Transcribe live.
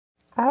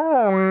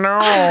Oh,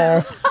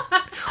 no.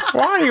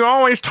 Why are you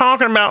always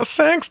talking about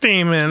sex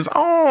demons?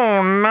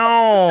 Oh,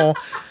 no.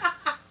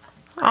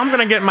 I'm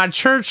going to get my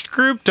church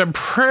group to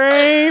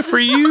pray for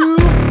you.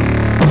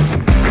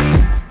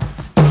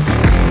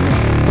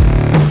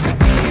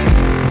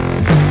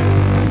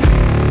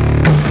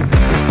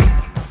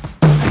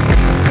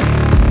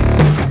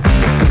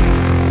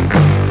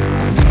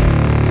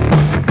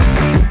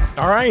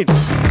 All right.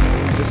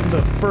 This is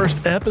the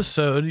first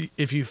episode.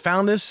 If you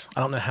found this,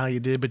 I don't know how you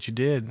did, but you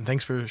did.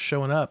 Thanks for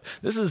showing up.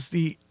 This is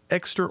the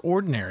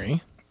Extraordinary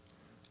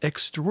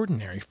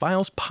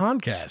Files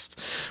podcast.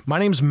 My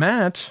name's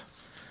Matt.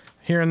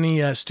 Here in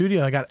the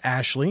studio, I got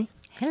Ashley.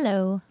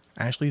 Hello.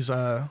 Ashley's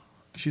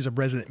she's a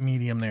resident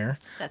medium there.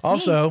 That's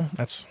also, me.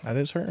 that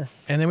is her.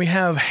 And then we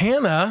have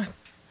Hannah.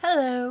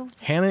 Hello.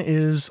 Hannah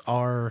is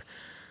our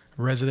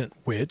resident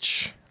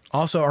witch,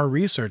 also our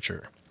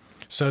researcher.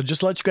 So just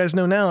to let you guys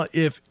know now,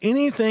 if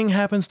anything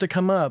happens to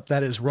come up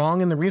that is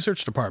wrong in the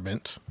research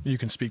department, you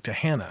can speak to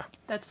Hannah.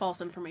 That's false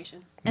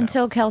information.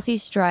 Until Kelsey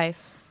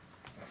Strife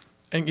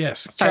And yes,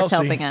 starts Kelsey,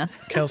 helping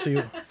us.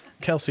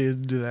 Kelsey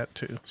would do that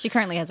too. She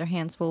currently has her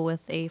hands full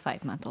with a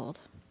 5-month-old.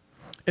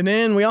 And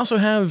then we also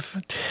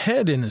have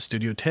Ted in the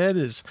studio. Ted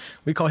is,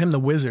 we call him the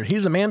wizard.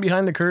 He's the man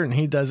behind the curtain.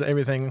 He does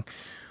everything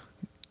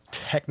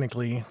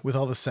technically with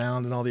all the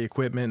sound and all the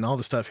equipment and all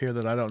the stuff here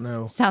that I don't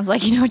know. Sounds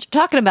like you know what you're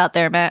talking about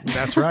there, Matt.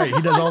 That's right.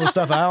 He does all the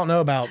stuff I don't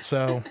know about.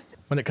 So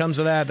when it comes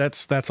to that,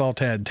 that's all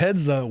Ted.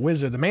 Ted's the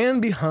wizard, the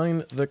man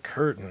behind the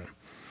curtain.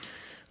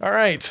 All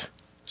right.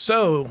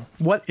 So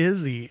what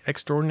is the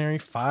Extraordinary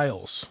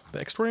Files? The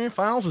Extraordinary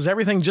Files is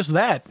everything just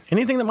that.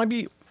 Anything that might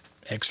be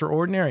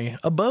extraordinary,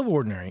 above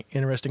ordinary,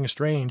 interesting,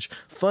 strange,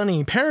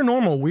 funny,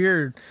 paranormal,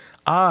 weird,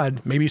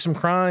 odd, maybe some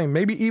crime,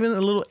 maybe even a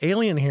little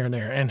alien here and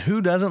there. And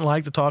who doesn't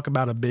like to talk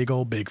about a big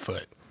old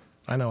Bigfoot?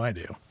 I know I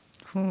do.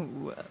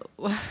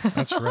 Whoa.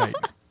 That's right.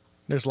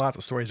 There's lots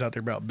of stories out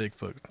there about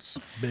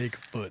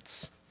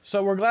Bigfoots.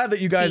 So we're glad that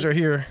you guys Feet. are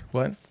here.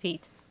 What?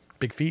 Feet.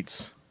 Big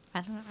feets?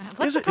 I don't know.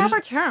 What's Is the it- proper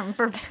is- term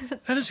for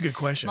That is a good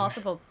question.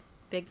 multiple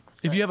big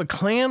If you have a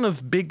clan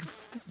of big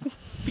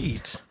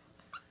feet,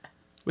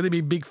 would it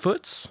be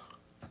Bigfoots?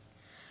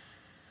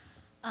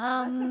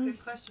 That's a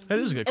good question. That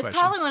is a good It's question.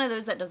 probably one of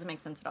those that doesn't make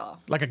sense at all.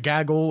 Like a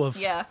gaggle of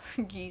Yeah,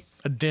 geese.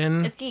 a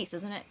den. It's geese,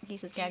 isn't it?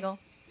 Geese's gaggle.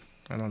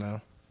 I don't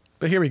know.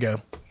 But here we go.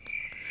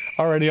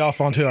 Already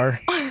off onto our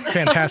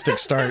fantastic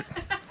start.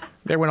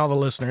 There went all the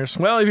listeners.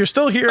 Well, if you're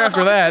still here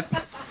after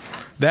that,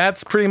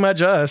 that's pretty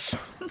much us.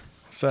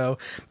 So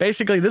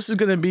basically, this is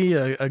going to be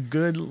a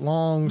good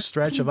long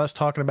stretch of us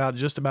talking about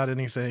just about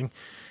anything.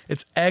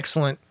 It's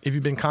excellent if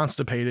you've been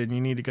constipated and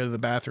you need to go to the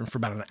bathroom for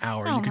about an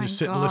hour. Oh You can my just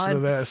sit and listen to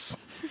God. this.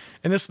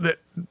 And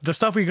the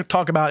stuff we can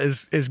talk about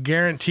is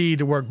guaranteed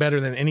to work better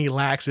than any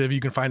laxative you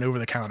can find over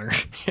the counter.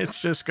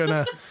 It's just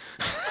gonna.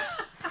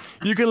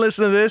 You can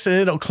listen to this and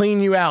it'll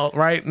clean you out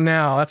right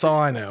now. That's all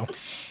I know.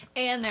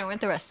 And there went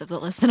the rest of the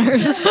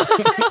listeners.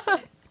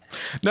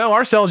 No,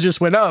 our cells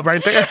just went up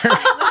right there.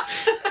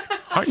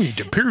 I need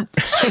to poop.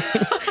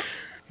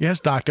 Yes,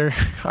 doctor.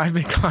 I've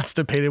been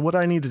constipated. What do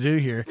I need to do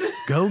here?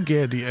 Go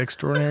get the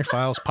Extraordinary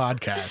Files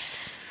podcast.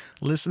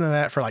 Listen to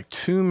that for like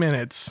 2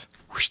 minutes.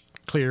 Whoosh,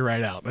 clear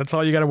right out. That's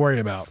all you got to worry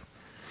about.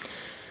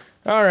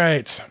 All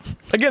right.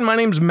 Again, my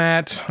name's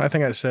Matt. I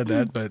think I said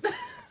that, but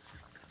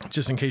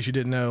just in case you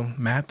didn't know,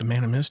 Matt, the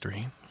man of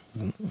mystery.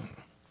 Can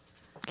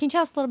you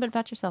tell us a little bit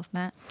about yourself,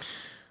 Matt?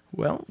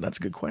 Well, that's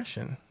a good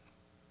question.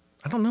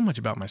 I don't know much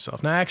about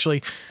myself. Now,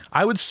 actually,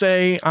 I would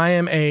say I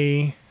am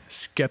a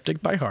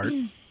skeptic by heart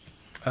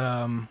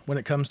when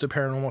it comes to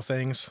paranormal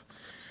things.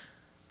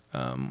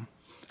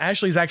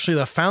 Ashley's actually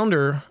the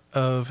founder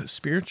of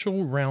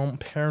Spiritual Realm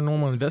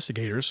Paranormal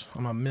Investigators.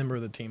 I'm a member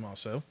of the team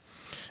also.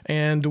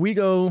 And we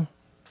go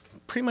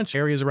pretty much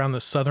areas around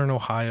the southern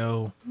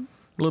Ohio, a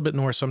little bit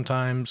north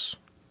sometimes,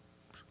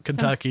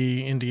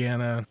 Kentucky,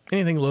 Indiana,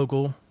 anything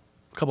local.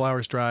 A couple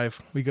hours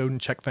drive. We go and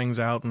check things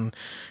out and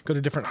go to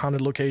different haunted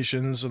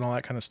locations and all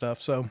that kind of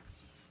stuff. So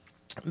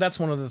that's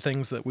one of the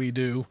things that we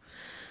do.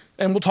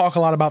 And we'll talk a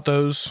lot about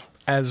those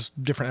as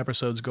different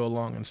episodes go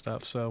along and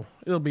stuff. So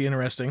it'll be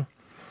interesting.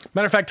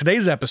 Matter of fact,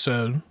 today's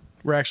episode,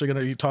 we're actually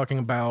going to be talking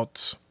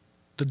about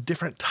the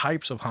different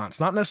types of haunts.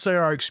 Not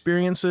necessarily our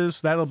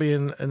experiences. That'll be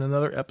in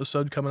another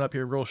episode coming up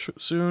here real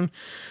soon.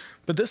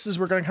 But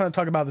we're going to kind of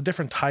talk about the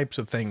different types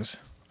of things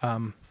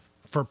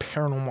for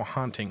paranormal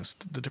hauntings,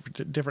 the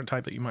different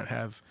type that you might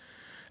have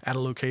at a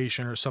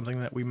location or something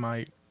that we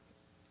might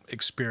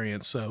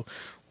experience. So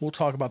we'll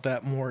talk about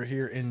that more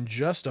here in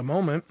just a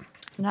moment.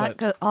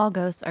 All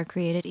ghosts are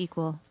created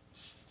equal.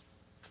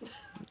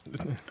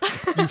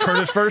 You've heard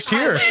it first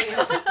here. You've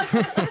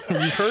heard it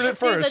Dude, that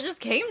first. just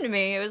came to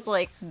me. It was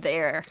like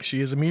there.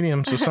 She is a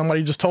medium, so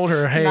somebody just told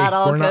her, hey, Not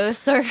all we're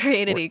ghosts are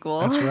created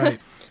equal. That's right.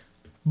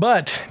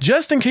 But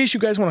just in case you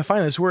guys want to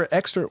find us, we're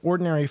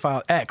Extraordinary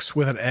File X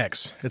with an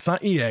X. It's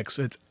not EX.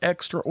 It's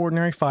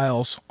Extraordinary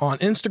Files on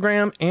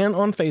Instagram and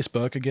on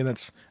Facebook. Again,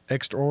 it's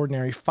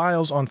Extraordinary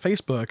Files on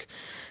Facebook.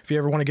 If you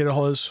ever want to get a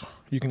hold of us,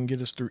 You can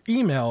get us through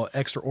email,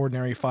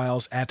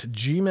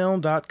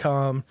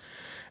 extraordinaryfiles@gmail.com.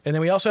 And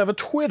then we also have a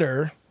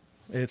Twitter.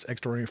 It's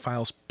Extraordinary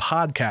Files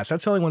Podcast.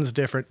 That's the only one that's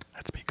different.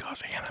 That's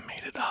because Hannah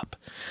made it up.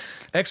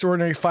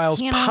 Extraordinary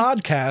Files Hannah.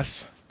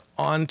 Podcast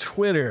on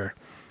Twitter.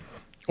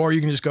 Or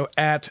you can just go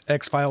at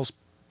X-Files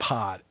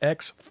Pod.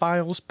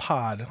 X-Files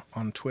Pod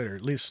on Twitter.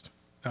 At least,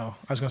 no,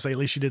 I was going to say at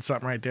least you did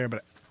something right there,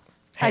 but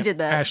I did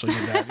that. Ashley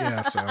did that,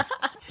 yeah.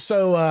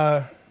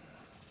 So,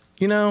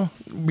 you know,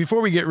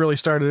 before we get really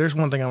started, there's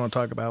one thing I want to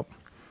talk about.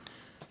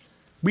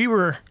 We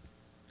were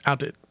out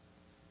to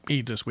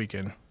eat this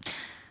weekend.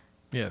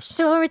 Yes.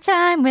 Story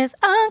time with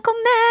Uncle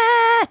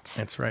Matt.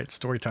 That's right.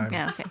 Story time.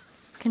 Yeah, okay.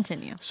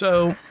 Continue.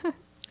 So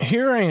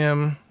here I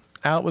am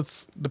out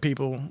with the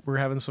people. We're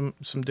having some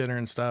dinner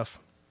and stuff.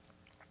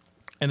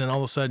 And then all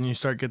of a sudden you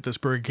start get this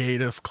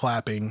brigade of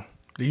clapping.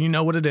 You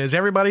know what it is.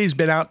 Everybody who's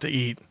been out to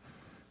eat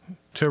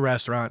to a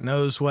restaurant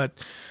knows what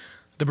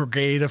the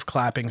brigade of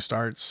clapping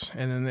starts.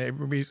 And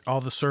then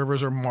all the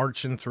servers are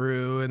marching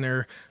through and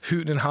they're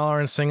hooting and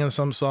hollering, singing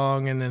some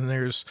song. And then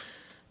there's,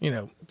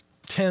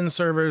 10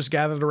 servers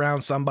gathered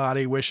around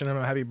somebody wishing them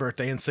a happy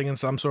birthday and singing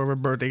some sort of a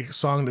birthday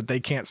song that they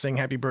can't sing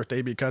happy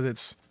birthday because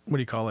it's,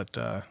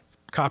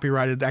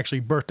 copyrighted, actually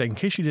birthday. In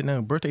case you didn't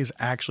know, birthday is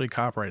actually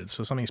copyrighted.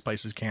 So some of these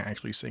places can't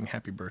actually sing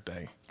happy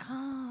birthday.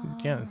 Oh.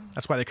 Yeah,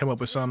 that's why they come up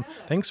with some,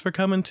 thanks for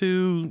coming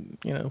to,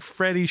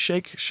 Freddy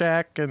Shake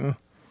Shack and,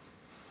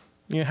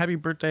 happy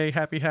birthday,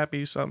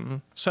 happy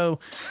something. So,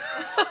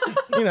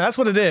 that's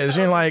what it is.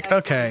 You're like,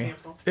 Excellent okay,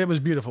 example. it was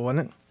beautiful,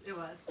 wasn't it? It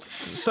was.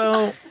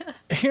 So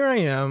here I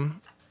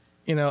am,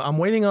 I'm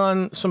waiting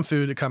on some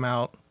food to come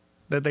out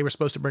that they were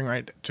supposed to bring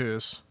right to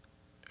us.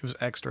 It was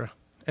extra.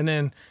 And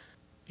then,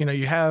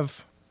 you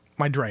have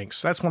my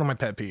drinks. That's one of my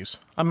pet peeves.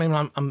 I mean,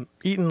 I'm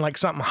eating like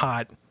something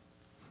hot.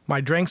 My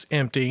drink's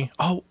empty.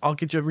 Oh, I'll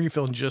get you a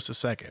refill in just a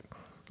second.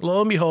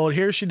 Lo and behold,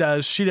 here she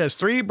does. She does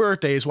 3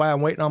 birthdays while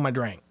I'm waiting on my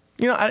drink.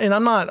 And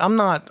I'm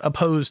not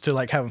opposed to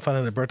like having fun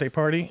at a birthday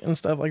party and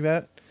stuff like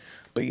that.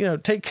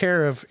 But, take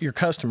care of your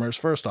customers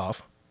first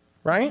off.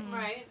 Right?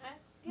 Right.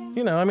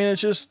 I mean,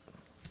 it's just.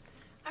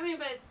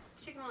 But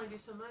she can only do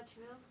so much,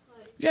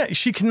 Like, Yeah,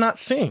 she cannot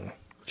sing.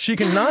 She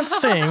cannot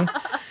sing.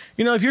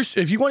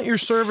 If you want your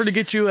server to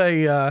get you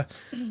a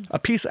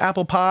piece of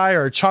apple pie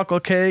or a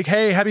chocolate cake,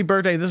 hey, happy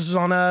birthday, this is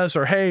on us,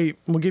 or hey,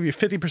 we'll give you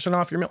 50%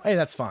 off your meal. Hey,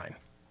 that's fine.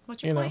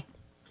 What's your point?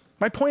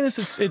 My point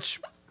is, it's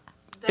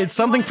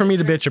something for me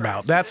to bitch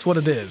about. That's what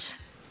it is.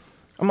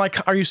 I'm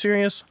like, are you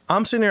serious?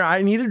 I'm sitting there.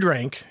 I need a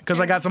drink because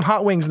I got some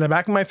hot wings in the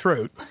back of my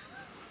throat.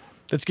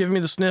 That's giving me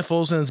the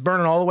sniffles and it's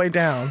burning all the way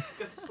down. it's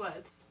got the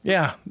sweats.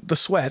 Yeah, the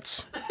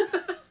sweats.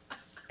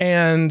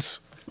 And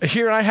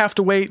here I have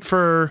to wait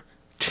for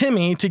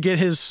Timmy to get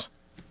his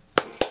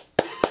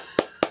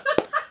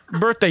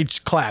birthday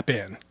clap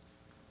in.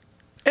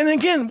 And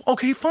again,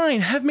 okay, fine,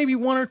 have maybe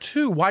 1 or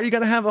 2. Why you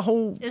gotta have the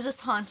whole? Is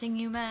this haunting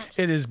you, Matt?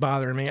 It is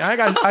bothering me. I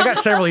got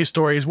several of these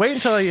stories. Wait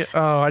until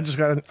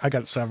I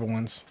got several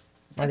ones.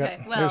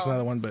 Okay, There's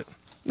another one, but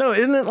no,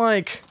 isn't it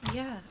like?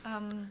 Yeah.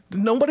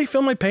 Did nobody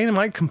feel my pain? Am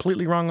I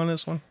completely wrong on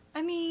this one?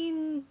 I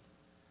mean,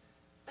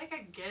 I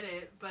get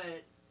it, but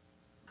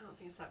I don't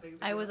think it's that big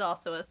of a I deal. was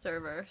also a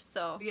server,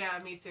 so Yeah,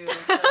 me too. So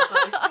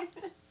it's like,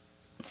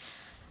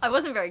 I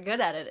wasn't very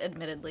good at it,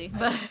 admittedly.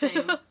 But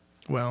same.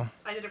 Well,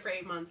 I did it for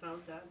 8 months and I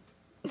was done.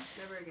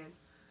 Never again.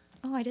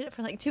 oh, I did it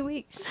for like 2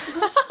 weeks.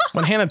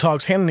 when Hannah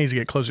talks, Hannah needs to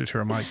get closer to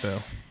her mic though.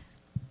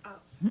 Oh,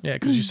 Yeah,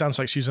 because she sounds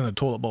like she's in a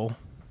toilet bowl.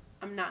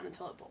 I'm not in the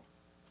toilet bowl.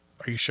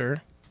 Are you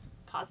sure?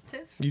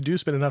 Positive? You do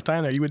spend enough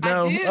time there. You would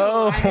know. I do.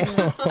 Oh,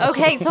 I know.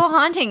 Okay, so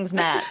hauntings,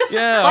 Matt.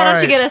 yeah. Why all don't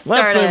you right. get us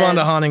started? Let's move on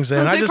to hauntings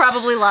then. Since we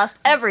probably lost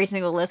every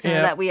single listener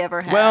Yeah. that we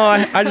ever had.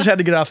 Well, I just had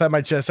to get off that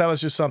my chest. That was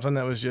just something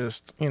that was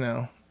just,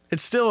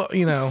 it's still,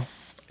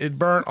 it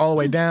burnt all the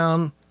way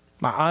down.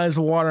 My eyes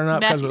were watering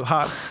up because it was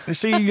hot.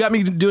 See, you got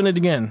me doing it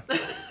again.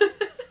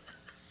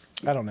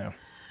 I don't know.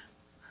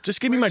 Just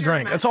give me my Where's your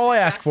drink. That's all I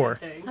ask for.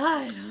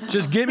 Jackson thing?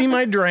 Just give me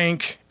my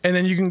drink, and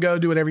then you can go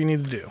do whatever you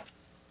need to do.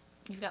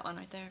 You've got one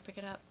right there. Pick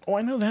it up. Oh,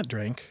 I know that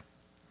drink.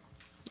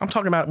 I'm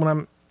talking about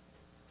when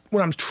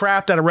I'm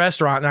trapped at a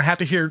restaurant and I have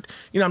to hear,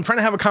 I'm trying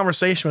to have a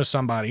conversation with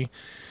somebody,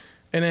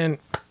 and then,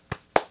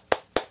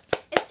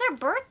 It's their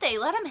birthday.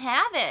 Let them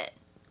have it.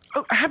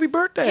 oh, happy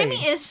birthday.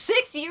 Kimmy is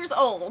 6 years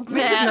old,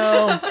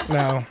 Matt.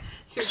 No.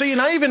 See,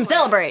 and I even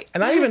Celebrate.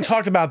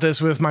 talked about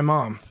this with my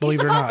mom. You're Believe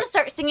it or supposed not. to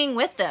start singing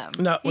with them.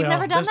 No, You've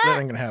never done That that?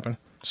 ain't gonna happen.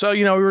 So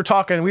we were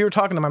talking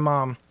to my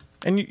mom,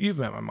 and you've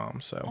met my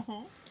mom. So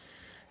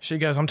she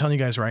goes, "I'm telling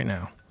you guys right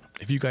now,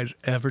 if you guys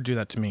ever do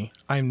that to me,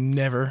 I'm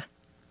never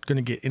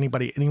gonna get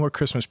anybody any more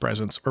Christmas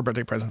presents or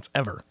birthday presents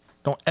ever.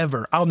 Don't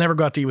ever. I'll never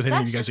go out to eat with any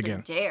That's of you guys just again."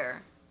 a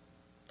dare.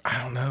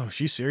 I don't know.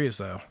 She's serious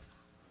though.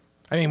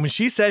 I mean, when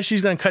she says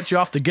she's gonna cut you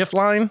off the gift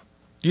line,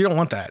 you don't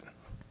want that.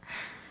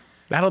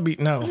 That'll be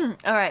no.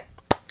 All right.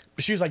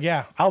 But she was like,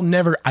 "Yeah, I will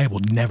never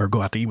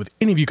go out to eat with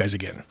any of you guys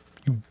again.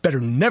 You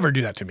better never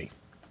do that to me."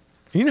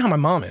 And you know how my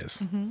mom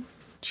is.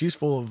 She's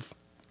full of,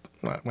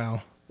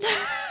 well,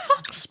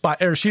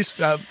 Or she's.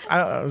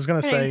 I was gonna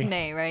Her say name's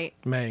May, right?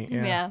 May.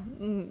 Yeah.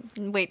 Yeah.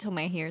 Wait till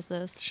May hears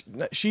this.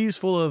 She's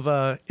full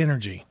of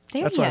energy.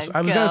 There That's you what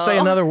I was gonna say.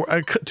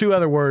 go. Two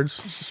other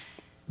words. It's just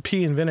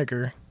pea and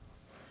vinegar.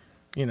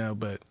 But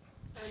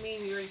I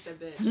mean, you already said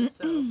bitch,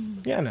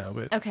 so. yeah, no,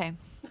 but. Okay.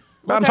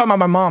 But I'm talking about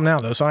my mom now,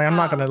 though, so I'm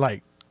not gonna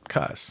like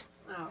cuss.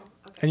 Oh,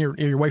 okay. And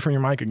you're away from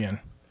your mic again.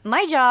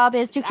 My job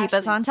is to keep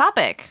us on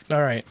topic.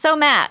 All right. So,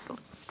 Matt,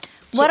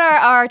 what are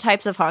our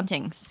types of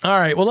hauntings? All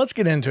right. Well, let's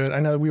get into it. I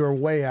know we were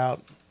way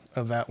out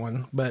of that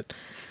one, but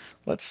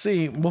let's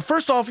see. Well,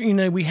 first off,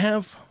 we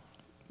have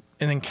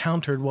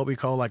encountered what we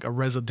call like a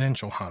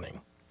residential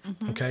haunting.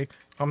 Okay.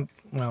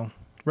 Well,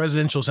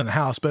 residential's in a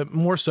house, but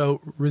more so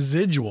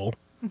residual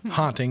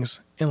hauntings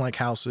in like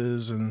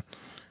houses and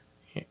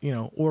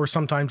or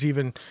sometimes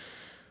even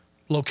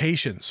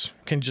locations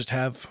can just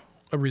have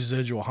a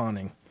residual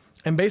haunting.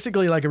 And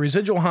basically, like a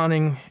residual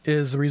haunting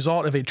is the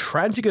result of a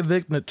tragic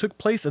event that took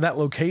place at that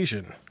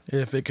location.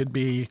 If it could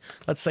be,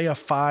 let's say, a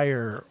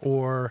fire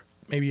or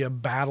maybe a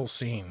battle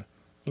scene.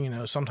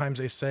 Sometimes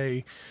they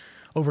say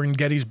over in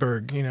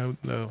Gettysburg,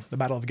 the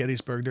Battle of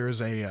Gettysburg, there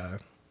is a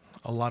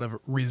lot of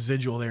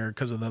residual there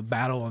because of the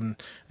battle and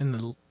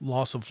the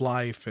loss of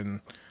life and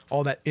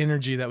all that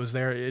energy that was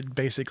there. It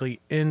basically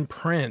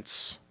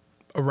imprints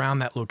around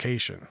that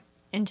location.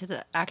 Into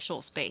the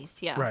actual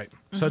space, yeah. Right.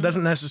 So it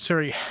doesn't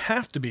necessarily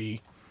have to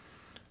be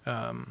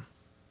a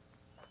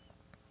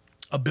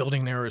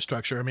building there or a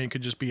structure. I mean, it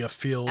could just be a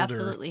field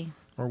Absolutely.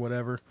 or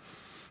whatever.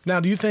 Now,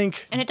 do you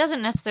think... And it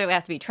doesn't necessarily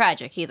have to be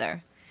tragic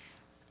either.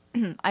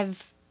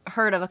 I've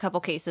heard of a couple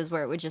cases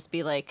where it would just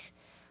be like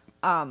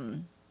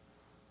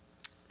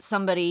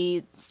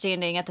somebody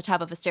standing at the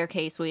top of a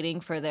staircase waiting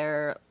for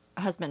their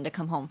husband to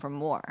come home from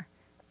war.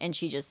 And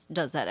she just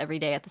does that every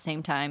day at the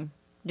same time,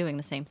 doing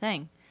the same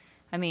thing.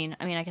 I mean,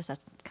 I guess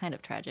that's kind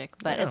of tragic,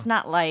 but Yeah. it's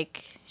not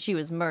like she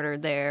was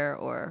murdered there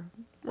or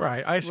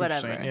Right, I see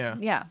whatever. what you're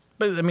saying, Yeah.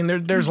 But, I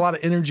mean, there's a lot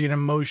of energy and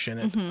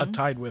emotion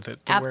tied with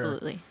it. to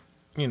Absolutely.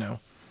 Where,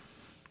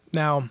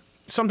 Now,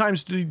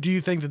 sometimes do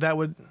you think that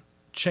would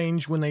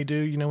change when they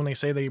do, when they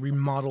say they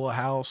remodel a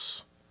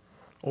house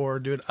or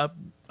do an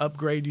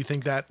upgrade? Do you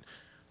think that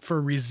for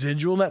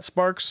residual that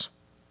sparks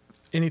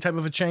any type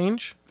of a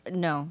change?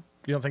 No.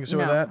 You don't think so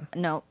No. with that?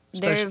 No.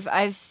 Especially-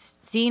 I've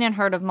seen and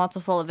heard of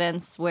multiple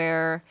events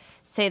where,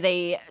 say,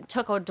 they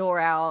took a door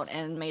out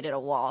and made it a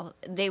wall.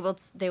 They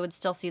would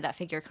still see that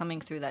figure coming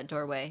through that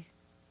doorway,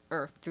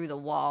 or through the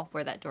wall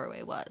where that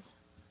doorway was,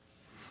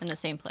 in the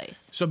same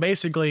place. So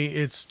basically,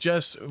 it's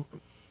just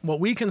what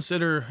we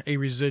consider a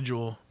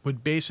residual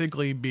would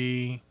basically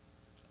be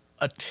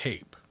a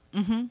tape.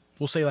 Mm-hmm.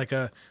 We'll say like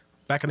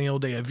back in the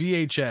old day, a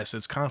VHS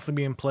that's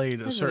constantly being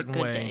played a Those are the certain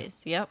good way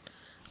days. Yep.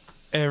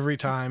 every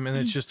time. And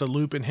it's just a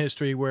loop in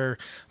history where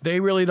they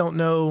really don't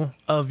know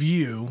of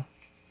you.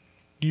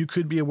 You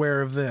could be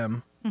aware of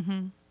them.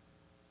 Mm-hmm.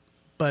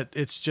 But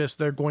it's just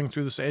they're going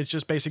through the same. It's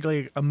just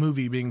basically a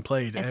movie being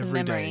played It's every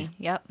a memory. day,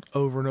 Yep.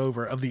 over and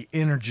over, of the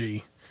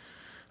energy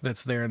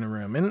that's there in the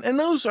room. And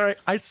those are,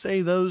 I'd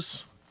say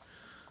those,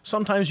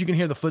 sometimes you can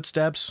hear the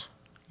footsteps,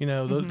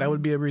 that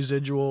would be a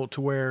residual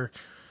to where,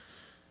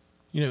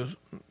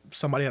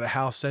 somebody at a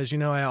house says,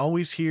 I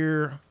always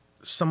hear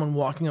someone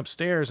walking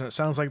upstairs and it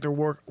sounds like they're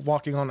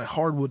walking on a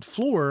hardwood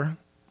floor,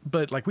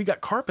 but like we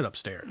got carpet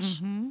upstairs.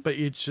 But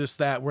it's just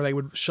that where they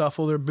would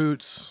shuffle their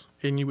boots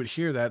and you would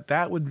hear that.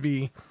 That would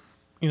be,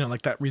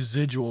 like that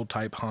residual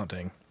type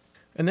haunting.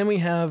 And then we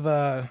have,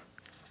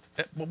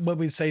 what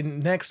we'd say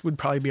next would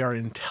probably be our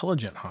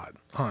intelligent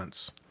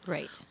haunts.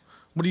 Right.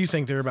 What do you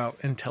think they're about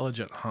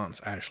intelligent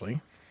haunts,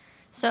 Ashley?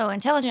 So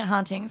intelligent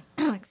hauntings,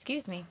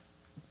 excuse me.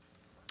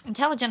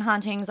 Intelligent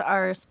hauntings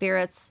are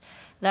spirits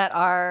that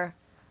are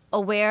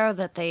aware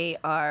that they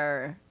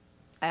are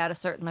at a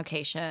certain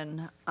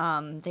location.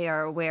 They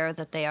are aware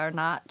that they are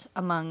not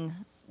among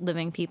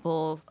living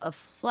people of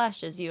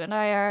flesh as you and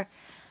I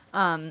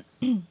are.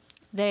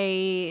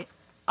 They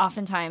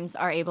oftentimes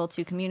are able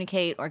to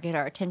communicate or get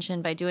our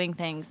attention by doing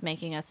things,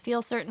 making us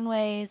feel certain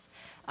ways.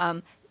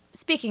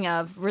 Speaking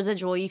of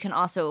residual, you can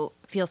also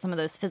feel some of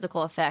those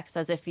physical effects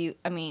as if you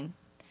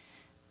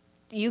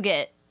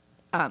get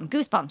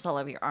goosebumps all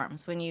over your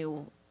arms when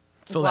you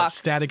Feel that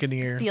static in the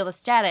air. Feel the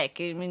static.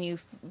 And when you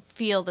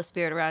feel the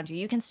spirit around you,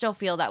 you can still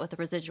feel that with the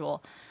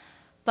residual.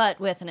 But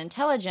with an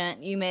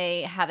intelligent, you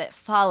may have it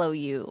follow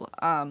you.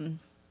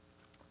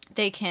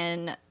 They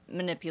can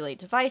manipulate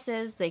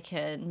devices. They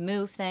can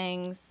move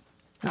things.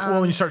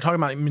 Well, when you start talking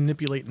about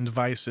manipulating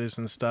devices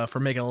and stuff or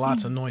making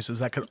lots of noises,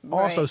 that could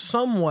also Right.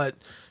 somewhat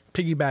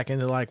piggyback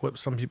into like what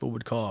some people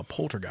would call a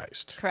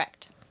poltergeist.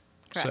 Correct.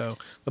 So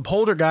the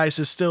poltergeist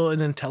is still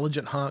an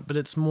intelligent haunt, but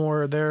it's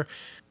more there.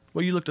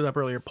 Well, you looked it up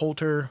earlier.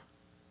 Polter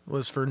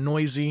was for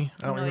noisy.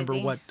 I don't remember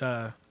Noisy.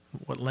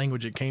 what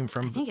language it came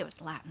from. I think it was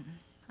Latin.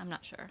 I'm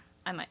not sure.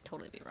 I might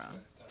totally be wrong.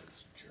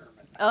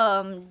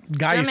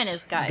 Geist, German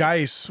is Geist.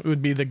 Geist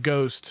would be the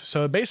ghost.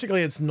 So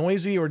basically, it's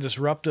noisy or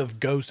disruptive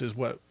ghost is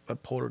what a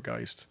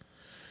poltergeist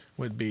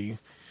would be.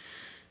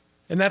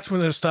 And that's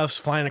when the stuff's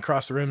flying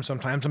across the room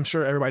sometimes. I'm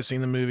sure everybody's seen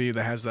the movie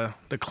that has the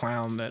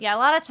clown that... Yeah, a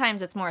lot of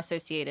times it's more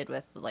associated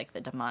with like the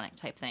demonic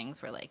type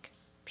things where like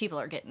people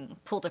are getting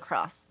pulled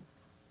across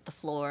the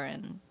floor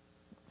and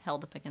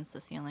held up against the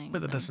ceiling.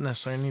 But that doesn't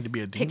necessarily need to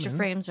be a demon. Picture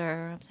frames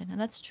are upside down.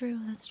 That's true.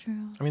 That's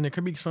true. I mean, there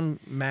could be some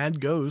mad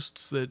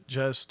ghosts that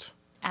just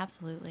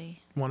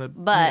Absolutely. want to...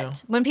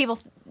 But when people,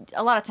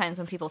 a lot of times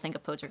when people think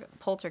of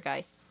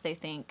poltergeists, they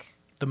think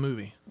the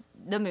movie.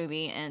 the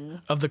movie and...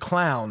 Of the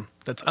clown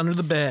that's under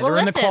the bed Well, or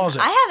in listen, the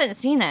closet. I haven't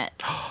seen it.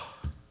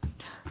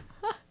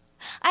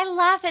 I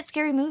laugh at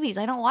scary movies.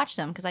 I don't watch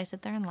them because I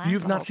sit there and laugh.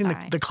 You've the not whole seen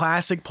time. the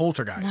classic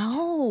Poltergeist.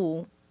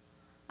 No.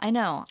 I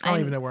know. I don't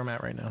even know where I'm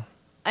at right now.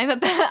 I'm a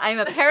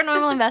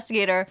paranormal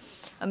investigator,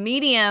 a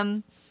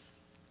medium,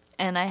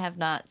 and I have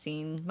not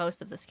seen most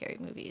of the scary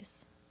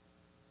movies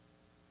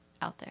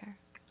out there.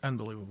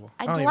 Unbelievable.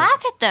 I don't even-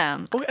 laugh at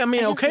them. Okay, I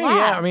mean, I just okay, yeah.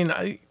 laugh. I mean,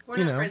 We're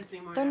you not know, friends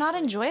anymore. They're not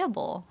Ashley.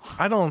 enjoyable.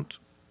 I don't...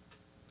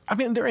 I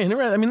mean, they're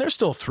interesting. I mean, there's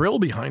still thrill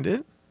behind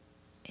it.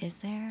 Is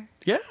there?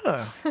 Yeah.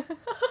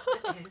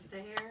 Is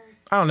there?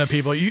 I don't know,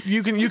 people.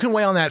 You can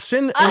weigh on that.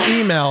 Send an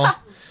email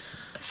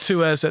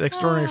to us at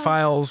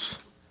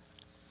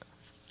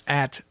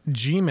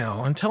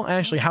extraordinaryfiles@gmail and tell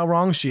Ashley how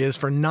wrong she is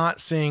for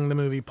not seeing the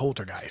movie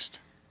Poltergeist,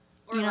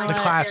 Or You know like the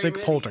what? scary classic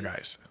movies.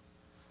 Poltergeist.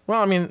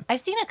 Well, I mean,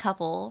 I've seen a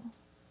couple.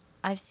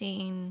 I've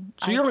seen.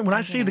 so you don't. When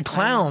I say the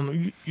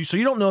clown, so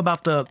you don't know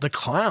about the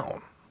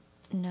clown.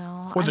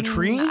 No. Or the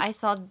tree? I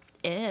saw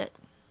it.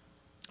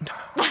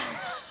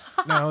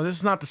 No, this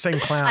is not the same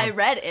clown. I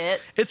read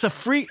it. It's a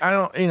freak. I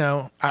don't.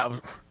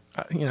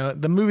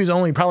 The movie's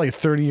only probably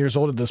 30 years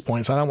old at this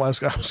point, so I was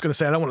going to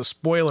say I don't want to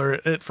spoiler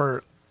it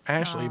for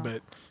Ashley,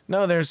 but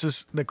no,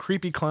 there's the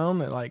creepy clown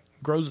that like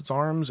grows its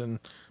arms and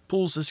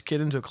pulls this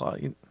kid into a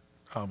closet.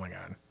 Oh my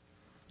god,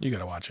 you got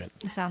to watch it.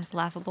 It sounds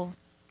laughable.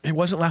 It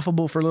wasn't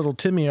laughable for little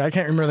Timmy. I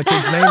can't remember the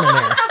kid's name in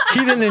there. He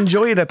didn't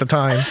enjoy it at the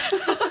time.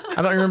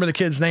 I don't remember the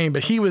kid's name,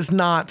 but he was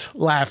not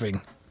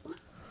laughing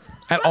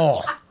at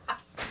all.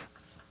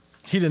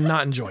 He did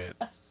not enjoy it.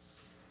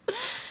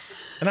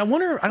 And I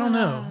wonder, I don't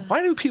know,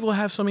 why do people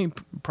have so many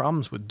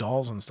problems with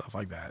dolls and stuff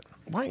like that?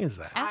 Why is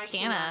that? Ask I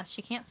Hannah. cannot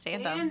She can't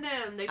stand stand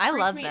them. They I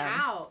freak love me them.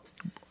 out.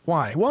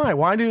 Why?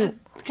 Why do...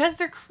 Because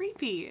they're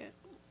creepy.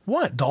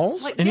 What,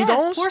 dolls? Like, Any yes,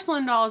 dolls?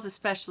 porcelain dolls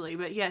especially,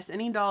 but yes,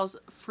 any dolls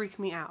freak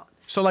me out.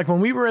 So like when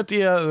we were at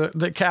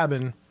the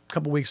cabin a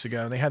couple weeks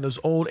ago, they had those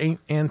old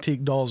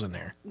antique dolls in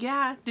there.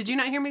 Yeah. Did you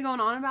not hear me going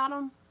on about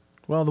them?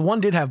 Well, the one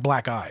did have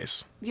black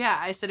eyes. Yeah,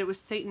 I said it was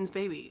Satan's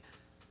baby.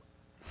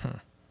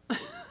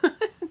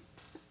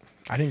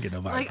 I didn't get no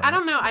vibe Like, from I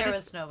don't it. know. I There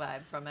just was no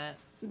vibe from it.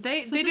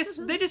 they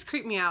just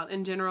creep me out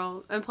in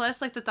general. And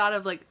plus, like the thought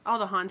of like all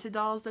the haunted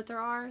dolls that there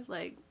are.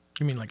 Like,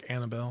 You mean like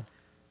Annabelle?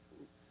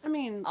 I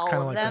mean, All Kinda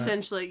of like them. that.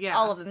 essentially, yeah.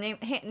 All of them.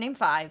 Name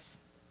five.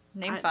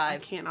 Name I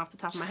five. can't off the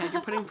top of my head.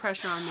 You're putting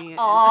pressure on me.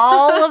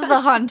 All of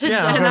the haunted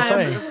Yeah, I was and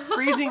gonna I'm say.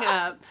 freezing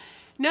up.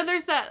 No,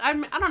 there's that. I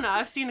don't know.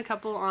 I've seen a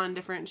couple on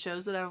different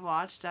shows that I've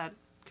watched. I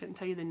couldn't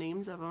tell you the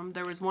names of them.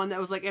 There was one that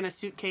was like in a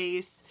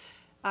suitcase.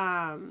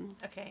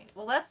 Okay,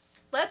 well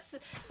let's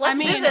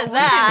mean, visit we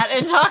that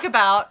and talk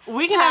about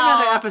We can how, have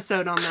another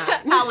episode on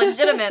that. how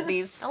legitimate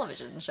these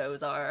television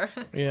shows are.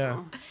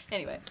 Yeah.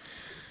 Anyway,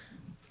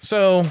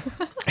 So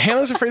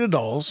Hannah's afraid of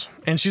dolls,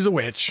 and she's a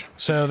witch.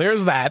 So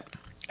there's that.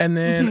 And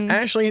then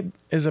Ashley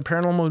is a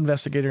paranormal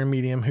investigator and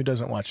medium who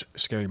doesn't watch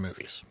scary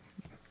movies.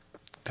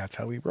 That's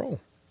how we roll.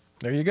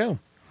 There you go.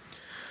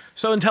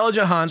 So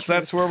intelligent haunts,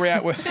 that's where we're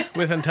at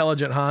with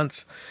intelligent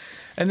haunts.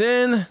 And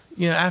then,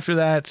 after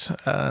that,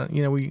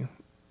 we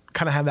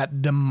kind of have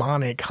that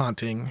demonic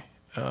haunting.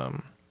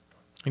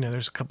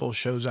 There's a couple of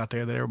shows out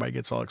there that everybody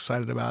gets all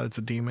excited about. It's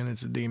a demon.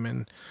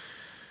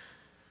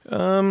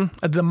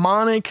 A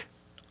demonic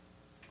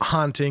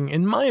haunting,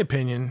 in my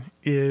opinion,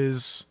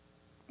 is,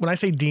 when I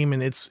say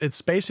demon,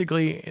 it's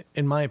basically,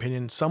 in my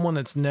opinion, someone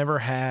that's never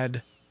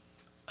had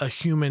a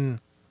human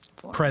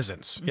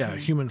presence. Yeah, a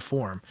human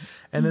form.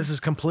 And this is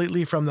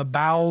completely from the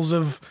bowels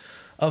of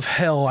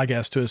hell, I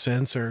guess, to a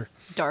sense, or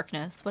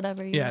darkness,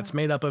 whatever. yeah, it's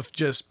made up of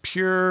just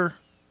pure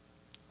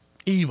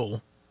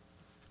evil.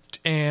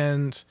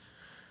 And,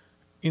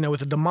 with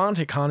the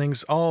demonic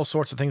hauntings, all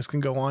sorts of things can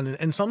go on.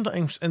 And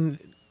sometimes, and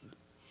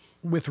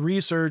with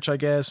research, I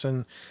guess,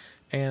 and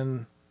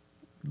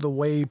the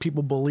way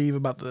people believe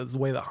about the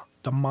way the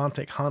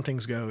demonic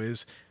hauntings go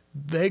is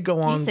they go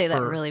on You say that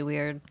for really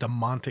weird.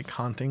 demonic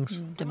hauntings.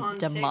 Demonic.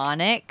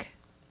 Demonic.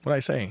 What'd I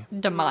say?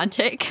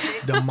 Demonic.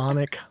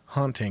 Demonic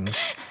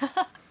hauntings.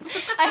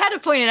 I had to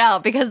point it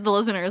out because the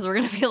listeners were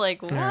going to be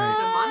like, what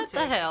right.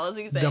 the hell is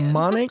he saying?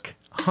 Demonic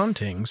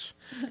hauntings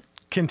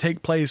can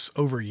take place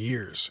over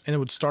years, and it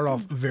would start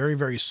off very,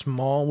 very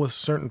small with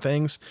certain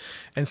things,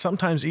 and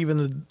sometimes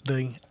even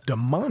the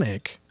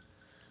demonic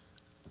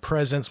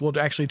presence will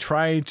actually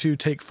try to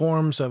take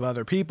forms of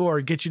other people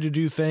or get you to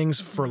do things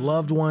for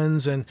loved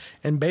ones, and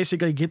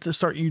basically get to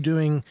start you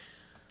doing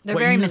They're what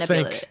very you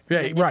manipulative. think, yeah,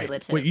 right,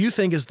 manipulative. what you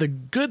think is the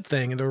good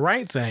thing and the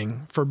right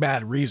thing for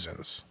bad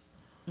reasons.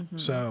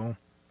 So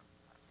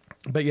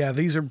But yeah,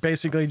 these are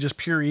basically just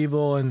pure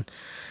evil, and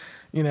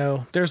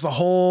there's the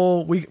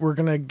whole. We're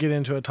gonna get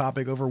into a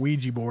topic over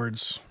Ouija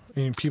boards. I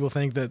mean, people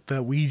think that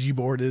the Ouija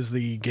board is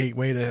the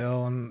gateway to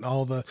hell, and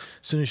as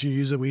soon as you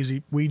use a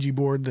Ouija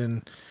board,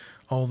 then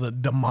all the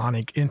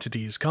demonic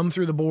entities come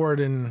through the board,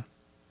 and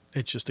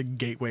it's just a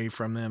gateway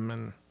from them.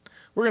 And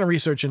we're gonna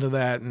research into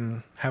that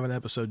and have an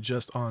episode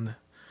just on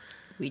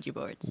Ouija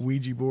boards.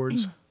 Ouija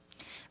boards.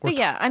 But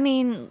yeah, I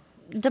mean,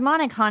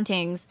 demonic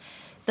hauntings.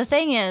 The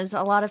thing is,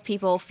 a lot of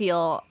people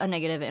feel a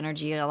negative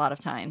energy a lot of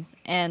times,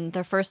 and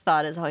their first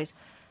thought is always,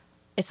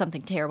 "It's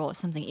something terrible. It's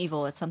something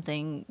evil. It's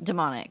something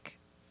demonic."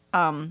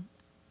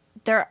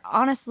 They're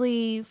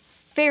honestly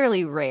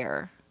fairly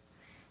rare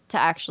to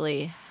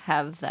actually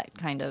have that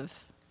kind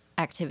of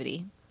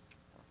activity.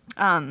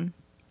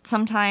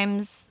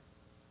 Sometimes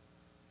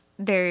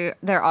there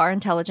are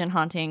intelligent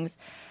hauntings.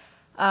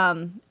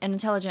 And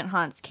intelligent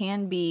haunts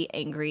can be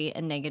angry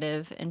and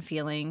negative in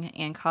feeling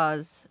and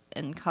cause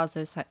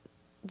those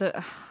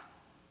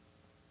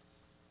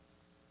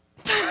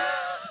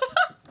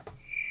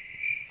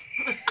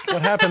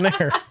What happened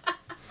there?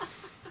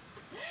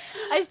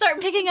 I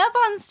start picking up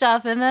on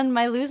stuff and then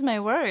I lose my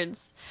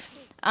words.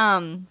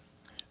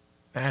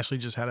 Ashley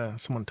just had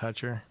someone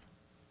touch her.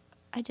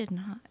 I did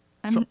not.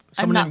 Someone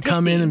I'm not didn't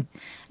come in and.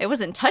 It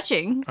wasn't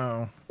touching.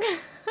 Oh.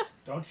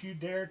 Don't you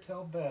dare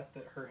tell Beth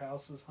that her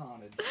house is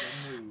haunted.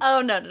 She'll move.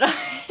 Oh, no.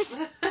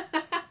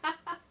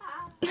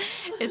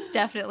 It's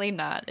definitely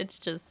not. It's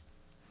just...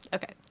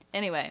 Okay.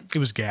 Anyway. It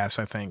was gas,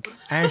 I think.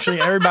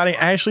 Actually,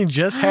 Ashley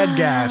just had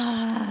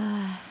gas.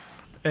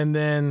 And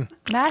then...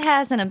 Matt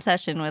has an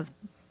obsession with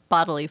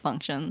bodily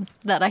functions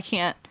that I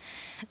can't...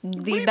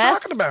 What are you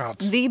talking about?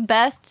 The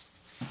best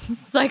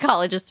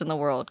psychologist in the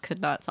world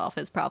could not solve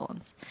his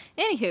problems.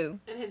 Anywho.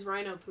 And his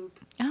rhino poop.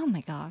 Oh,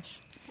 my gosh.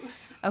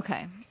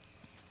 Okay.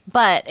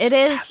 But it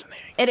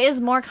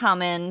is more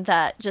common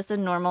that just a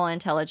normal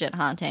intelligent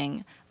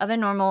haunting of a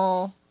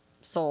normal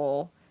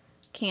soul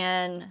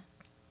can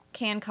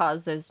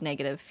cause those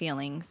negative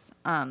feelings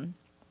and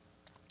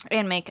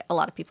make a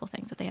lot of people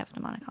think that they have a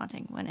demonic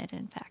haunting when it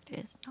in fact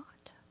is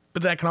not.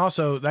 But that can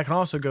also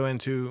go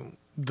into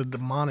the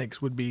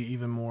demonics would be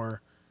even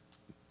more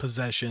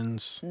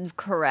possessions.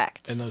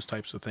 Correct. And those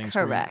types of things.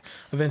 Correct.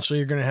 Eventually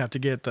you're going to have to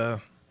get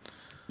the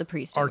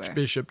priest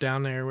archbishop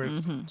down there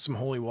with some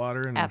holy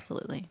water. And,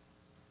 absolutely.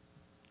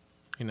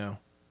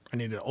 I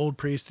need an old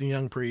priest and a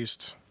young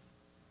priest.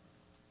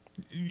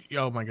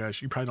 Oh my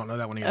gosh, you probably don't know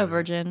that one either. A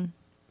virgin.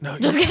 No,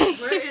 Just kidding.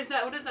 Where is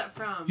that? What is that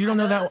from? You don't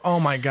know that? Oh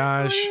my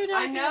gosh.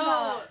 I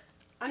know.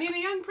 I need a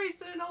young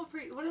priest and an old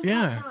priest. What is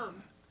that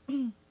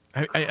from?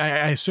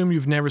 I assume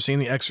you've never seen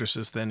The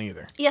Exorcist then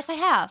either. Yes, I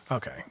have.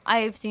 Okay.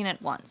 I've seen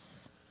it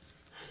once.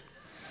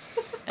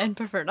 And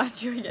prefer not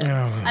to again.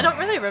 Oh. I don't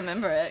really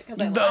remember it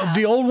because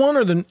The old one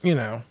or the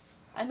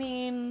I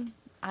mean,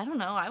 I don't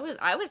know.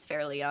 I was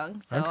fairly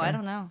young, so Okay. I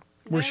don't know.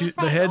 where Yeah, the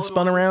probably head old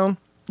spun one. around.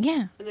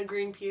 Yeah. And the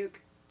green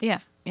puke. Yeah.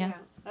 That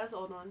was the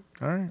old one.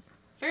 All right.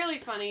 Fairly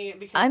funny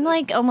because I'm it's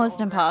like just almost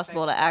the old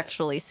impossible to graphics, but-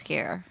 actually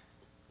scare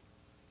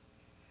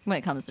when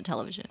it comes to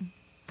television.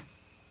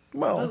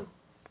 Well.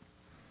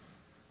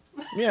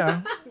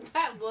 Yeah.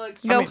 That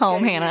looks. Go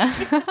home, Hannah.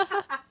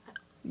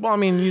 Well, I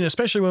mean,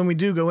 especially when we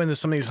do go into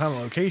some of these kind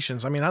of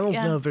locations. I mean, I don't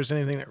Yeah. know if there's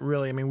anything that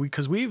really. I mean,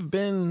 because we've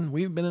been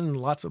in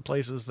lots of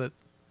places that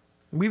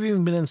we've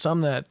even been in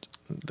some that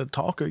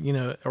talk, or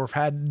have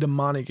had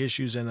demonic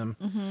issues in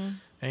them,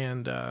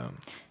 and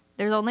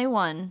There's only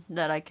one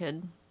that I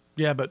could.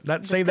 yeah, but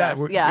Discuss. say that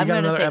we I'm got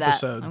going to another say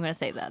episode. that. I'm going to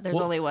say that. There's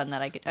Well, only one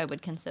that I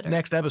would consider.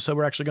 Next episode,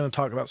 we're actually going to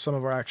talk about some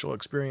of our actual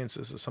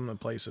experiences at some of the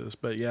places.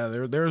 But yeah,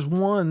 there's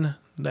one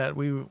that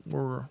we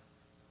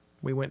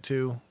went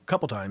to a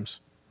couple times,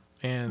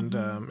 and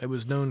it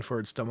was known for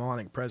its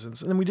demonic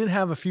presence. And then we did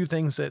have a few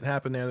things that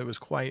happened there that was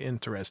quite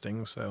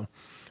interesting. So,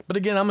 but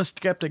again, I'm a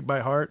skeptic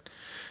by heart,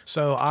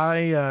 so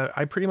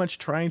I pretty much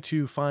try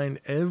to find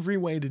every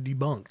way to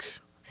debunk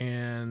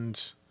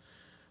and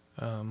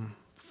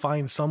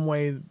find some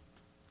way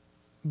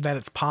that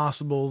it's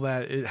possible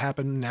that it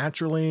happened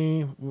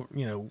naturally,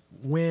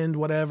 wind,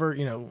 whatever,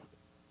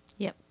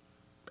 Yep.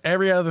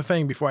 every other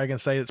thing before I can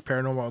say it's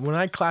paranormal. When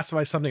I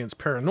classify something as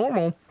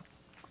paranormal,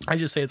 I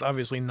just say it's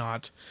obviously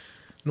not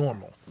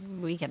normal.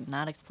 We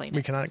cannot explain We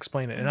it. cannot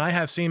explain it. And I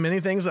have seen many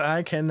things that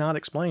I cannot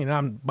explain.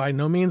 I'm by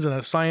no means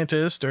a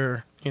scientist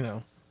or,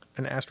 an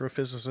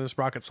astrophysicist,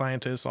 rocket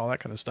scientist, all that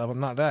kind of stuff. I'm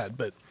not that,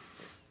 but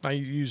I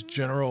use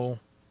general,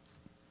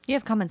 You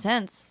have common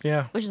sense.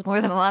 Yeah. Which is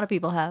more than a lot of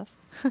people have.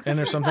 and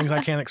there's some things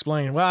I can't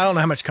explain. Well, I don't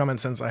know how much common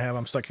sense I have.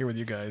 I'm stuck here with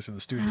you guys in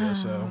the studio,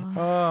 so.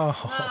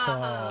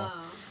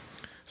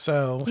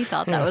 So, He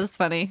thought that was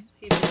funny.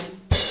 He did.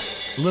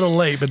 a little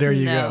late, but there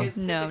you No. go. Hit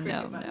the No, cricket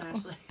no, button, no.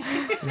 Ashley.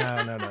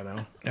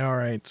 No. All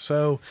right.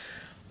 So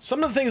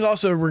some of the things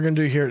also we're going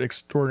to do here at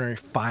Extraordinary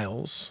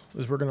Files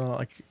is we're going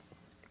to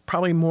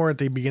probably more at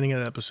the beginning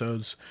of the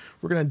episodes,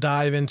 we're going to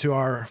dive into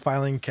our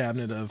filing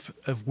cabinet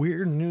of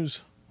weird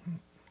news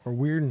or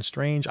weird and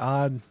strange,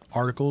 odd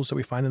articles that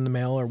we find in the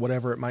mail or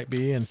whatever it might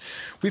be. And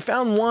we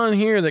found one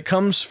here that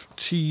comes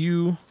to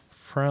you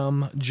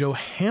from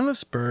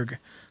Johannesburg,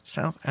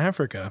 South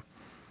Africa.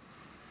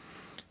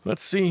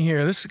 Let's see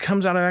here. This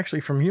comes out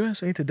actually from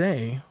USA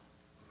Today.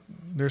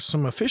 There's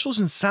some officials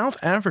in South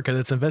Africa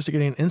that's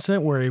investigating an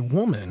incident where a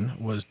woman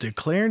was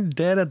declared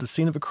dead at the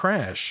scene of a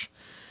crash.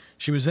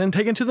 She was then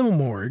taken to the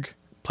morgue,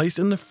 placed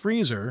in the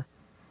freezer,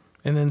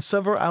 and then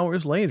several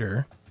hours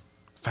later,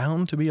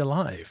 found to be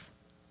alive.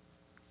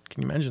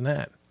 Can you imagine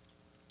that?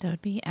 That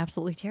would be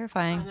absolutely I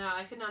terrifying, know.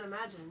 I could not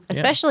imagine.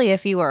 especially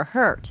if you were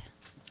hurt.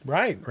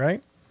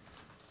 Right.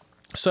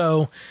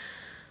 So,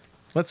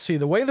 let's see.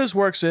 The way this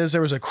works is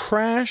there was a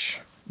crash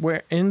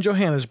where in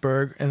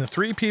Johannesburg, and the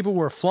 3 people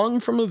were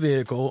flung from a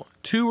vehicle.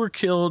 2 were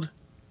killed,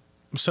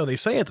 so they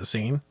say at the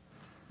scene.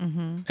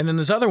 Mm-hmm. And then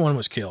this other one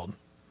was killed,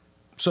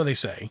 so they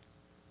say.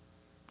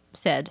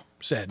 Said.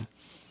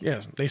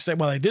 Yeah, they said,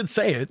 well, they did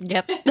say it.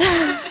 Yep.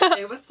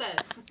 It was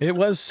said. It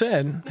was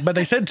said, but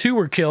they said 2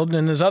 were killed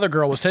and this other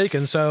girl was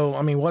taken. So,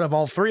 I mean, what if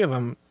all 3 of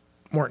them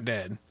weren't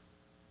dead?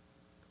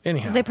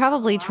 Anyhow. They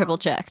probably triple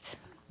checked,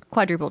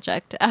 quadruple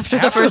checked after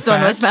the After first the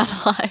one was fact.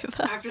 found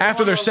alive.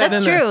 After they're set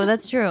That's in true. the,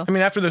 That's true. I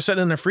mean, after they're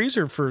sitting in the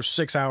freezer for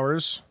 6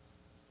 hours,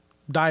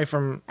 die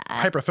from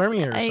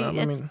hyperthermia or something.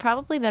 I It's mean,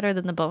 probably better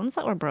than the bones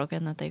that were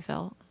broken that they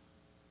felt.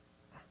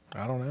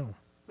 I don't know.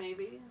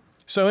 Maybe.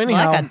 So Well,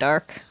 anyhow, that got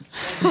dark.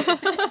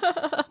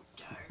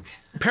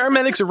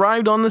 paramedics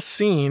arrived on the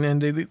scene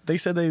and they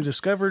said they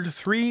discovered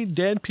 3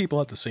 dead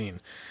people at the scene.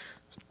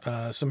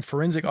 Some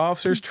forensic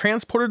officers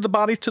transported the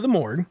bodies to the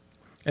morgue.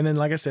 And then,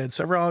 like I said,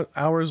 several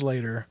hours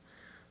later,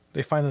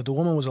 they find that the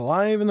woman was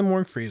alive in the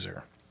morgue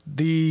freezer.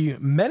 The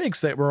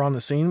medics that were on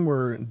the scene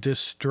were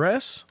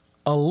distress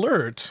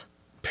alert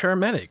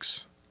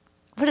paramedics.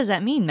 What does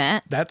that mean,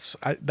 Matt? That's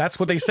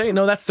what they say.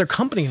 No, that's their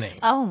company name.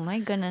 Oh my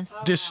goodness.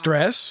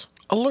 Distress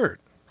alert.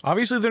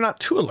 Obviously, they're not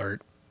too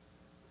alert,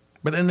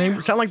 but then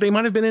they sound like they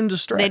might have been in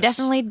distress. They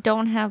definitely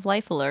don't have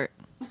life alert.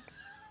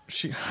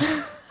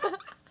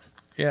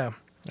 Yeah,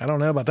 I don't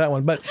know about that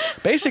one. But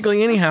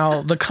basically,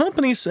 anyhow, the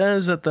company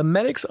says that the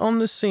medics on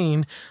the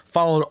scene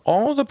followed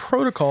all the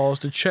protocols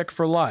to check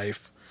for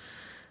life,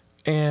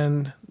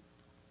 and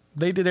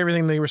they did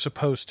everything they were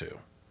supposed to.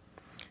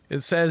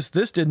 It says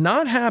this did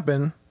not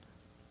happen.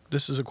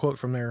 This is a quote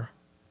from their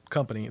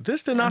company.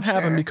 This did not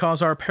happen sure.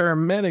 because our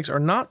paramedics are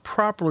not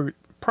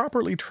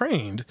properly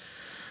trained.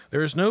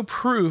 There is no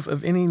proof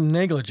of any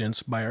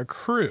negligence by our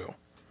crew.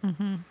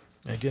 Mm-hmm.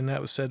 Again,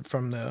 that was said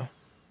from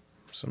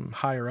some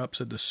higher ups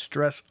at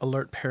Distress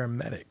Alert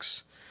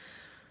Paramedics.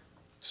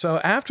 So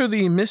after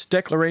the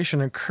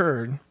misdeclaration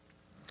occurred,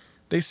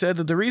 they said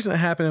that the reason it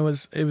happened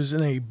was it was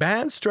in a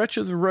bad stretch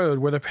of the road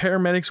where the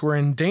paramedics were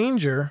in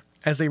danger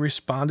as they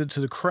responded to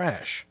the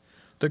crash.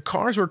 The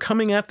cars were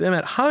coming at them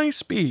at high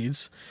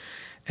speeds,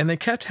 and they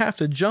kept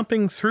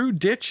jumping through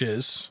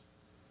ditches.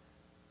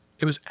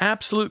 It was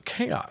absolute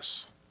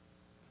chaos.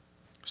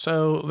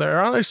 So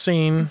they're on a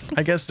scene.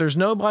 I guess there's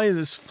nobody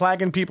that's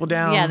flagging people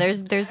down. Yeah,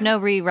 there's no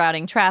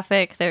rerouting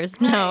traffic. There's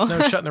no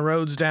No shutting the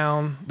roads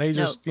down. They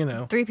just,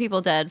 3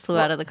 people dead flew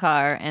out of the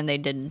car and they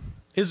didn't.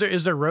 Is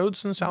there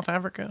roads in South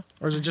Africa?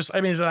 Or is it just,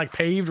 is it like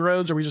paved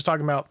roads? Or are we just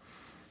talking about,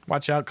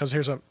 watch out because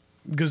here's a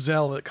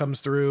gazelle that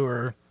comes through?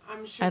 Or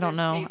I'm sure I don't there's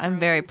know. paved I'm roads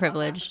very in South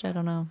privileged. Africa. I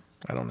don't know.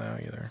 I don't know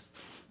either.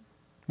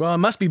 Well, it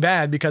must be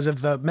bad because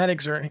if the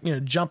medics are,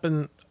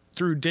 jumping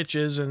through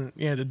ditches and,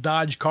 to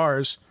dodge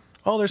cars.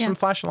 Oh, there's some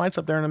flashing lights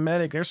up there in a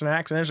medic. There's an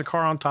accident. There's a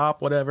car on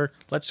top, whatever.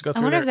 Let's just go I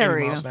through wonder there if there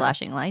 80 were miles even an hour.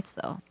 flashing lights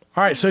though. All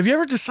right, so if you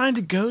ever decide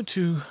to go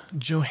to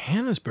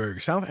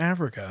Johannesburg, South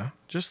Africa,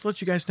 just to let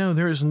you guys know,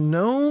 there is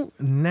no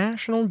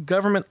national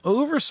government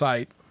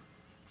oversight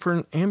for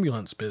an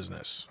ambulance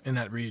business in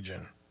that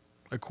region,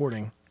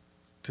 according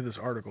to this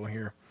article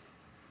here.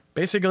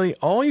 Basically,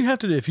 all you have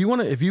to do if you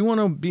want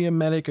to be a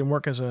medic and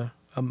work as a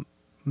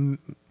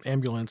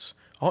ambulance,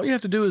 all you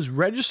have to do is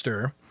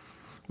register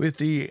with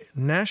the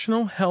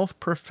National Health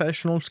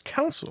Professionals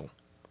Council.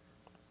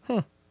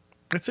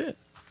 That's it.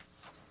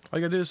 All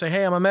you gotta do is say,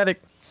 "Hey, I'm a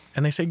medic,"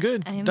 and they say,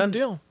 "Good, done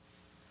deal."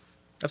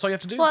 That's all you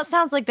have to do. Well, it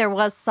sounds like there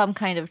was some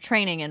kind of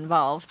training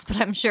involved, but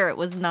I'm sure it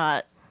was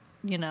not.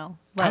 I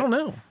don't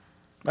know.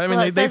 I mean,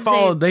 Well, it they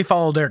says they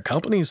follow their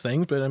company's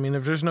things, but I mean,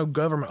 if there's no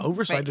government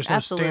oversight, Right, there's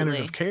no standard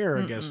absolutely. of care.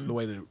 I guess the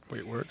way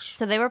it works.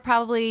 So they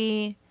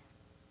probably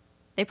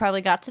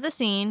got to the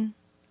scene,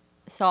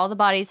 saw the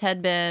bodies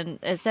had been.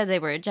 It said they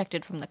were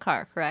ejected from the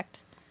car, correct?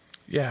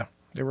 Yeah,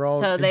 they were all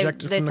So they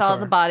ejected from saw the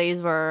the car.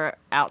 bodies were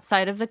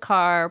outside of the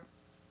car.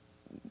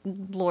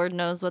 Lord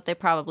knows what they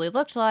probably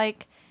looked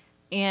like,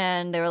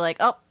 and they were like,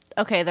 "Oh,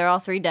 okay, they're all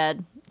 3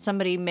 dead.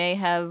 Somebody may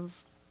have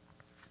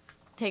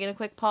taken a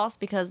quick pulse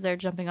because they're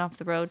jumping off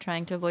the road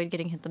trying to avoid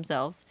getting hit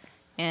themselves."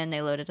 And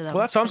they loaded it up.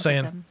 Well, that's what I'm and took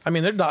saying. them. I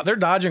mean, they're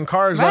dodging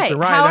cars Right. left and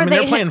right. How I are mean,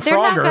 they're playing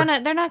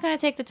Frogger. They're not gonna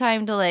take the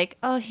time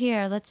to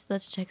here,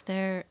 let's check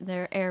their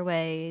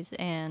airways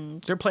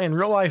and They're playing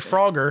real life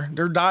Frogger.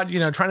 They're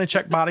trying to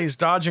check bodies,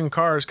 dodging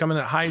cars coming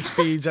at high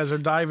speeds as they're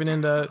diving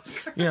into,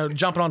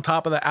 jumping on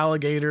top of the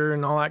alligator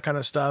and all that kind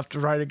of stuff to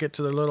try to get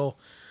to their little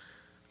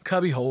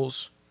cubby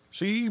holes.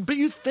 So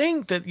you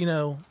think that,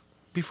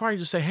 before I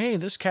just say, "Hey,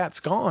 this cat's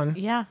gone,"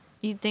 yeah.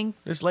 You think?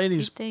 This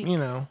lady's, You think- you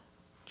know,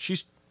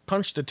 she's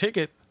punched a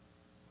ticket.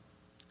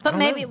 But don't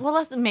maybe, know.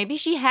 well, maybe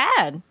she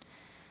had.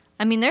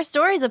 I mean, there's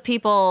stories of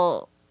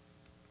people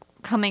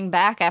coming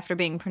back after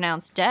being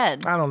pronounced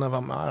dead. I don't know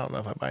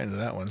if I buy into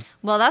that one.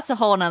 Well, that's a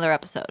whole another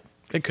episode.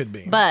 It could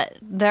be. But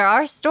there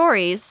are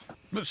stories.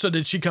 But so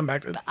did she come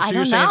back? I So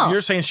don't saying, know.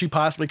 You're saying she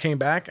possibly came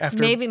back after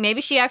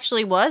Maybe she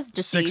actually was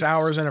deceased. 6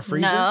 hours in a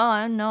freezer?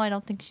 No, I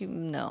don't think she.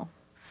 No,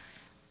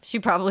 she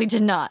probably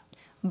did not.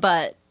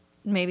 But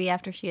maybe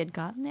after she had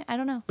gotten there, I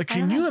don't know. But I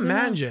don't can know. you Who knows?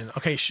 imagine?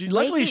 Okay,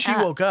 luckily Waking she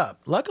up. woke up.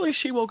 Luckily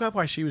she woke up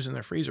while she was in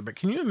the freezer. But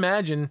can you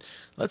imagine?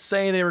 Let's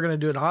say they were going to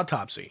do an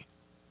autopsy.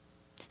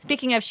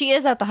 Speaking of, she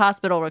is at the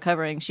hospital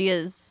recovering. She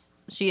is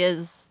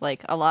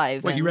like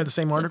alive. Wait, you and read the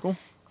same so- article?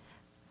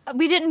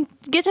 We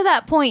didn't get to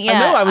that point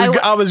yet. I know.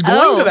 I was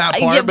going to that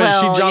part, yeah, but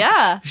she well, jumped.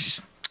 Yeah.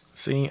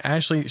 See,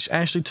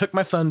 Ashley took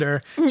my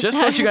thunder. Just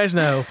to let you guys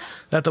know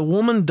that the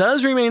woman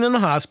does remain in the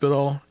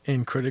hospital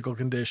in critical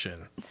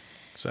condition.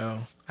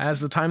 So, as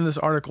the time this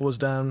article was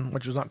done,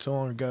 which was not too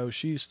long ago,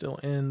 she's still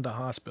in the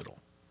hospital.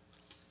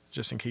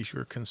 Just in case you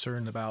were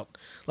concerned about,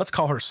 let's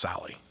call her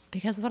Sally.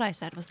 Because what I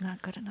said was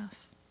not good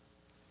enough.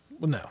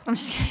 Well, no, I'm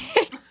just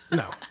kidding.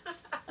 no.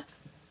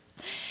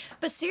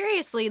 But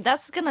seriously,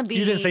 that's gonna be.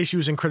 You didn't say she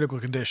was in critical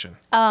condition.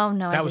 Oh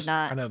no, I That did was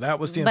not. I know that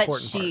was the But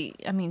important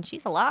part. I mean,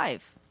 she's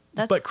alive.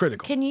 That's But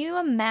critical. Can you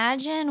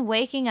imagine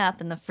waking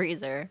up in the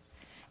freezer?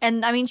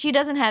 And I mean, she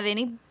doesn't have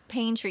any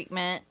pain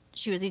treatment.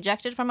 She was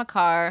ejected from a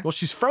car. Well,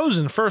 she's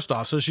frozen first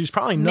off, so she's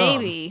probably numb.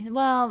 Maybe.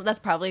 Well, that's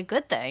probably a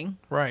good thing.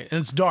 Right,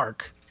 and it's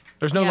dark.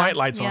 There's no Yeah, night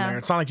lights on yeah. there.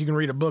 It's not like you can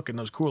read a book in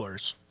those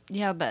coolers.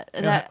 Yeah, but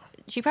that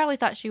she probably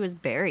thought she was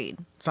buried.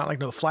 It's not like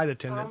no flight Oh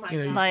attendant. my you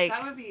know, god, Like-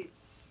 that would be.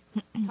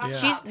 Yeah.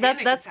 She's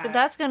Panic that's attack.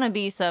 that's gonna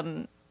be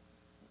some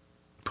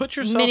put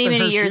yourself many in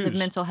her years of shoes.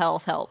 mental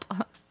health help.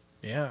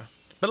 Yeah.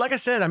 But like I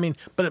said, I mean,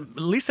 but at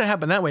least it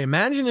happened that way.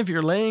 Imagine if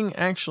you're laying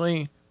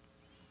actually,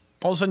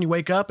 all of a sudden you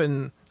wake up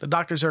and the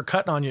doctors are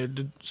cutting on you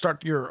to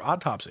start your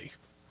autopsy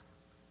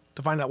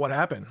to find out what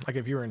happened. Like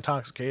if you were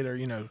intoxicated or,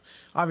 you know,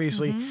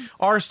 obviously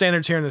our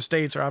standards here in the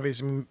States are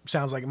obviously,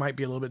 sounds like it might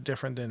be a little bit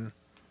different than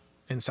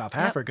in South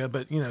Africa.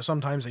 But, you know,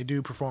 sometimes they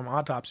do perform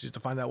autopsies to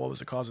find out what was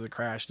the cause of the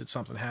crash. Did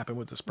something happen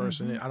with this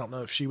person? I don't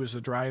know if she was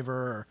the driver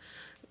or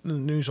the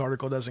news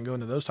article doesn't go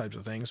into those types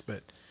of things,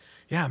 but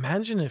yeah,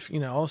 imagine if, you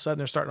know, all of a sudden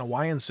they're starting a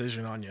Y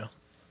incision on you.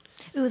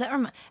 Ooh,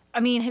 I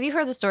mean, have you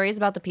heard the stories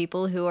about the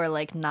people who are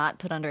like not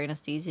put under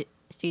anesthesia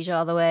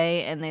all the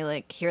way, and they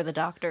like hear the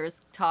doctors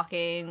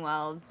talking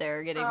while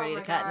they're getting Oh ready to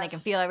my cut, and they gosh. can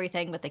feel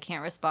everything, but they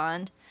can't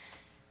respond?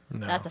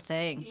 No. That's a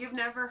thing. You've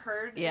never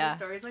heard Yeah. any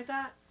stories like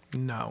that?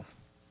 No.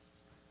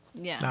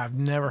 Yeah. No, I've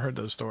never heard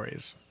those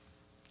stories.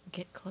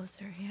 Get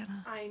closer,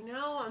 Hannah. I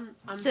know.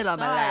 I'm Sit on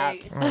my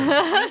sorry. lap.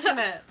 I'm just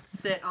gonna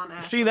sit on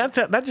Ashley. See,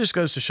 that just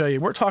goes to show you,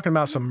 we're talking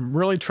about some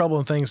really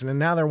troubling things, and then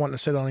now they're wanting to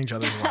sit on each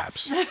other's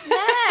laps.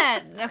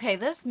 Okay,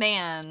 this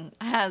man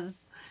has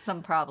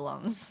some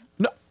problems.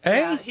 No, hey,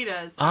 Yeah, he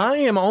does. I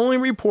am only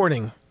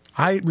reporting.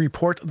 I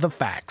report the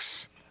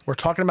facts. We're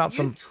talking about You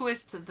some.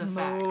 twisted the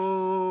facts.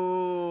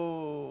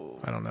 Oh.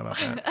 I don't know about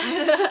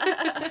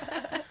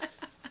that.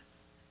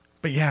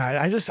 But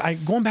yeah, I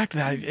going back to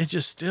that, it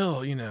just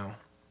still, you know.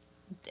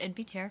 It'd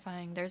be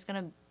terrifying. There's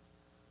gonna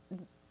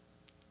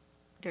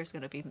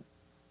be.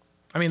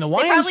 I mean, the They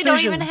Y probably don't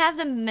incision. even have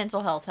the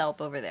mental health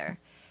help over there.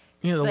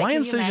 You know, the But Y can you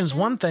incision is imagine?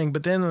 one thing,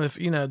 but then if,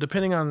 you know,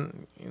 depending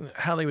on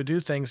how they would do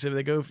things, if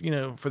they go, you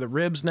know, for the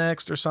ribs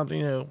next or something,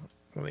 you know,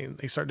 when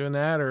they start doing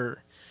that,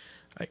 or,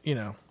 you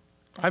know,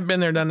 I've been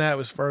there, done that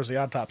as far as the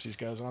autopsies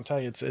goes, and I'll tell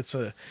you,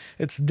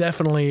 it's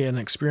definitely an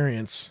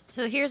experience.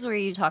 So here's where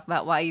you talk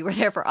about why you were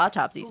there for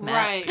autopsies,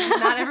 Matt. Right.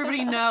 Not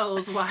everybody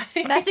knows why.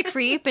 Matt's a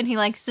creep, and he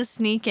likes to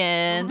sneak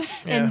in Yeah.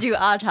 and do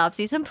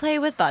autopsies and play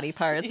with body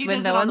parts He when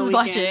does no it on the one's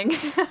watching.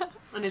 weekend.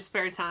 In his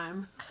spare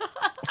time.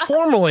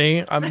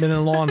 Formerly, I've been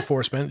in law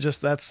enforcement.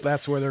 Just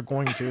that's where they're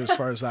going to as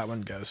far as that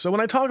one goes. So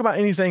when I talk about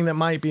anything that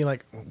might be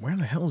like, where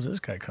the hell does this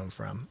guy come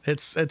from?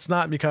 It's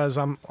not because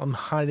I'm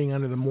hiding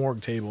under the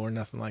morgue table or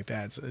nothing like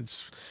that.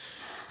 It's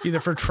either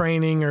for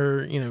training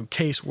or, you know,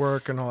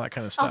 casework and all that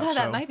kind of stuff. Although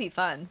that So, might be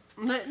fun.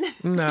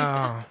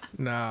 no,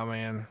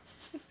 man,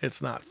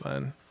 it's not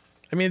fun.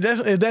 I mean,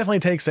 it definitely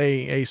takes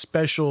a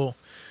special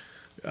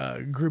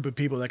group of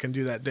people that can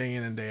do that day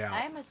in and day out.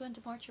 I almost went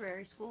to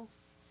mortuary school.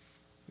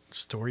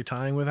 Story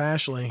time with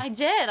Ashley. I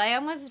did. I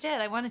almost did.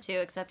 I wanted to,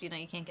 except, you know,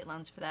 you can't get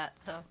loans for that.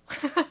 So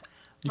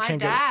You My can't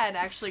get- dad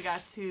actually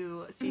got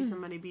to see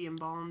somebody be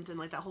embalmed and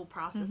like that whole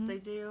process they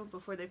do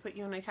before they put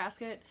you in a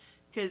casket.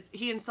 Because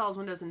he installs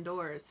windows and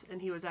doors,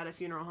 and he was at a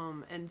funeral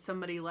home, and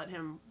somebody let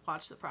him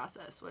watch the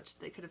process, which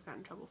they could have gotten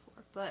in trouble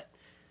for. But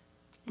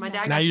my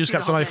dad. Now got you to just see got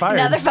the somebody whole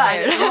thing.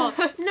 fired. now they're fired.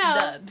 Well, no,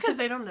 Done. because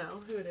they don't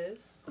know who it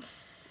is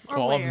or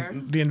Well, where.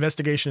 the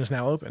investigation is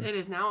now open. It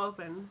is now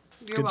open.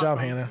 You're Good job,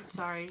 welcome. Hannah.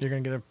 Sorry. You're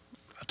going to get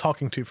a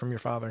talking to from your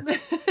father.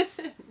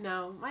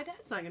 No, my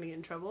dad's not going to get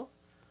in trouble.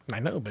 I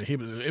know, but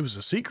it was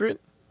a secret.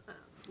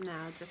 No,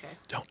 it's okay.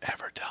 Don't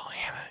ever tell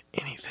Hannah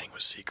anything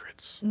with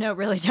secrets. no,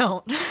 really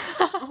don't.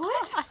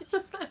 What?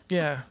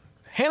 Yeah.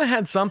 Hannah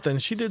had something.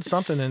 She did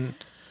something, and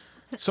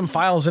some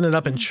files ended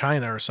up in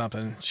China or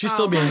something. She's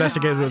still being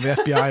investigated with the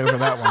FBI over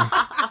that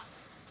one.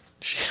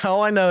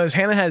 All I know is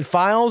Hannah had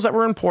files that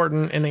were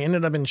important, and they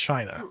ended up in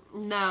China.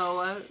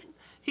 No,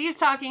 he's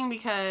talking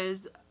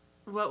because,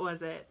 what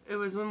was it? It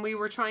was when we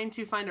were trying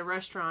to find a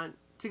restaurant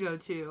to go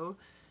to.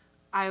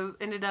 I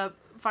ended up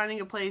finding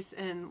a place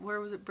in, where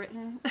was it,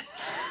 Britain?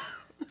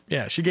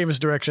 Yeah, she gave us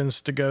directions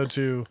to go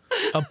to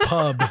a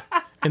pub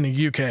in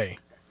the UK.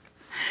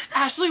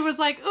 Ashley was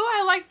like, "Ooh,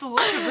 I like the look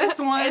of this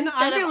one.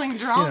 I'm feeling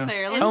drawn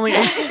there." Let's Only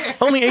go there."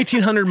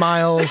 1,800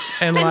 miles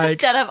and like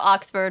Instead of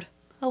Oxford,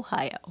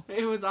 Ohio.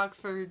 It was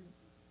Oxford,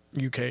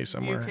 UK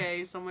somewhere.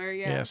 UK, somewhere.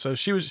 Yeah. Yeah, so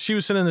she was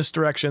sending us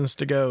directions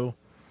to go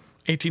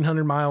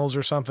 1,800 miles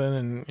or something,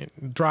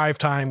 and drive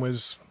time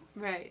was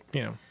Right.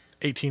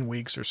 18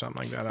 weeks or something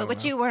like that. But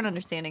what you weren't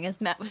understanding is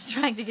Matt was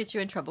trying to get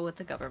you in trouble with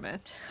the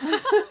government.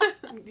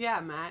 Yeah,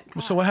 Matt.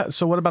 So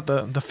what about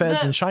the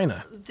feds in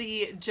China?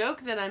 The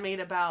joke that I made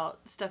about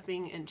stuff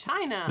being in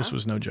China. This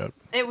was no joke.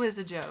 It was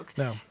a joke.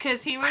 No.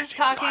 Because he was seen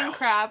the talking files.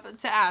 crap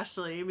to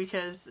Ashley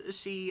because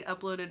she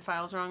uploaded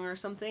files wrong or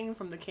something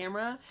from the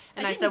camera.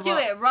 And I didn't do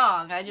it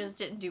wrong. I just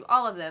didn't do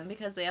all of them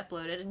because they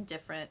uploaded in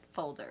different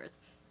folders.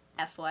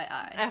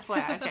 FYI.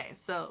 FYI. Okay,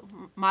 so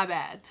my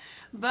bad.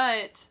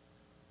 But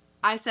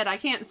I said I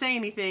can't say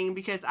anything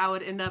because I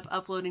would end up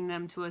uploading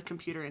them to a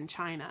computer in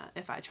China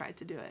if I tried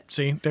to do it.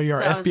 See, there you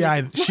are, So I was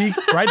FBI. She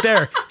right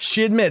there.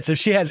 She admits if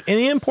she has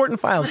any important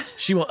files,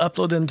 she will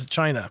upload them to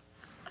China.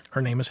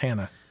 Her name is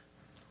Hannah.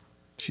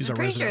 She's I'm a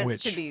pretty resident sure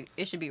witch.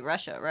 it should be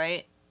Russia,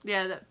 right?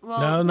 Yeah.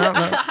 No.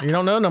 You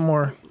don't know no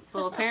more.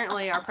 Well,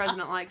 apparently our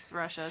president likes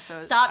Russia,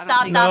 so Stop, I don't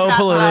stop, think- stop, No stop.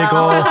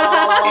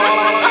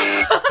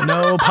 political.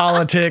 No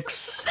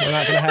politics. We're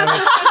not gonna have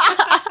it.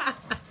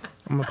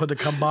 I'm gonna put the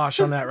kibosh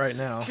on that right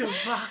now.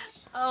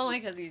 Only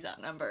because he's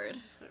outnumbered.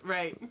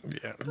 Right.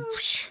 Yeah.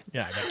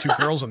 Yeah, I got two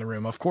girls in the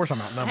room. Of course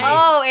I'm outnumbered.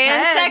 Oh,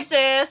 and Ted.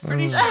 sexist.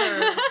 Pretty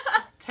sure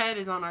Ted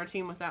is on our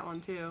team with that one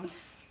too.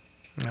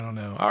 I don't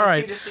know. All He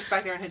right. just sits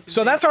back there and hits his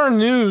So dick. that's our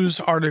news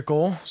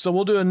article. So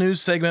we'll do a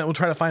news segment. We'll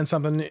try to find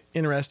something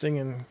interesting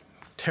and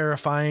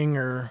terrifying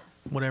or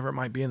whatever it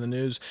might be in the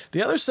news.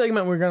 The other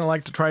segment we're going to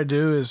like to try to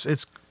do is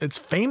it's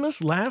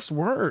famous last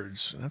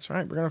words. That's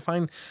right. We're going to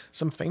find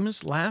some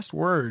famous last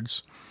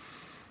words.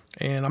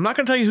 And I'm not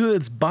going to tell you who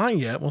it's by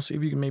yet. We'll see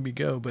if you can maybe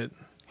go, but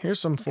here's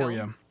some for Go.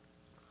 you.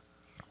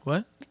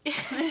 What?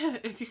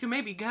 If you can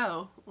maybe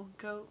go, well,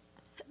 go.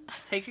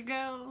 Take a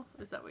go.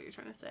 Is that what you're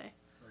trying to say?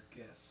 Or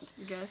guess.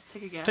 Guess.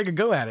 Take a guess. Take a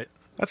go at it.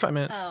 That's what I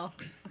meant. Oh,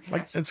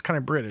 Like it's kind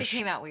of it British.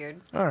 came out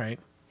weird. All right.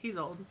 He's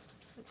old.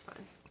 It's fine.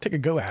 Take a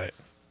go at it.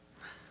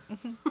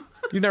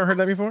 You've never heard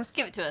that before?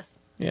 Give it to us.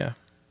 Yeah.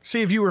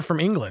 See, if you were from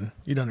England,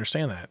 you'd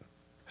understand that.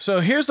 So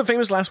here's the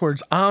famous last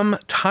words. I'm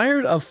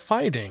tired of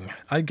fighting.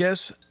 I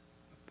guess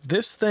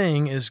this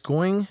thing is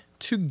going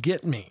to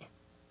get me.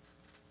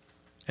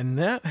 And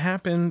that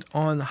happened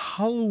on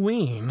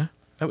Halloween.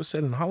 That was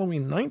said in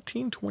Halloween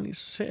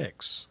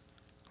 1926.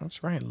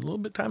 That's right. A little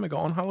bit time ago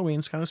on Halloween.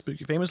 It's kind of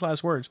spooky. Famous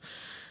last words.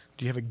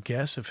 Do you have a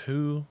guess of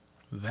who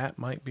that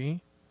might be?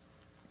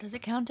 Does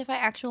it count if I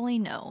actually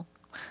know?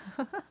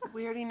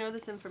 We already know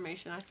this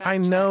information. I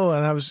know,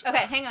 and I was... Okay,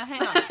 hang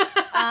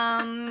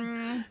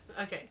on.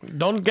 Okay.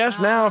 Don't guess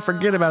now.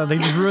 Forget about it. They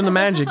just ruined the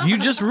magic. You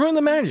just ruined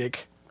the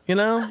magic. You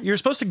know, you're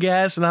supposed to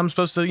guess, and I'm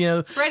supposed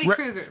to, Freddy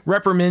Krueger.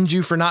 reprimand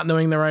you for not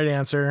knowing the right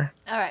answer.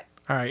 All right.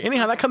 All right.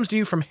 Anyhow, that comes to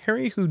you from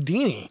Harry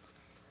Houdini.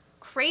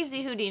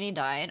 Crazy Houdini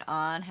died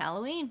on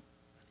Halloween.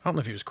 I don't know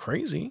if he was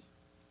crazy.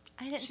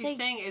 I didn't She's say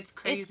saying it's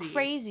crazy. it's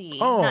crazy.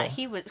 Oh. Not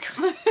he was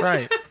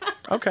Right.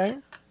 Okay.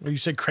 Well, you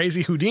said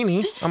crazy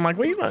Houdini. I'm like,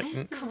 wait, not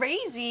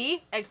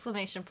crazy!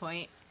 Exclamation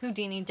point.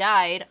 Houdini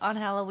died on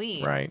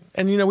Halloween. right.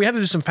 And we had to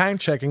do some fact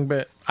checking,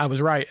 but I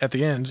was right at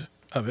the end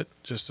of it,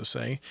 just to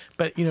say.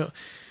 But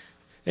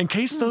in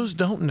case those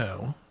don't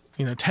know,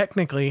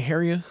 technically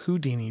Harry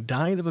Houdini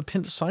died of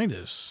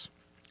appendicitis,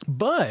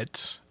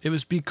 but it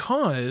was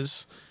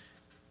because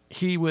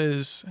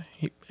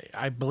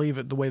I believe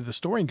it, the way the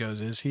story goes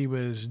is he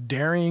was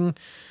daring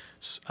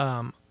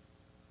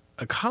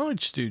a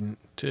college student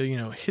to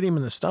hit him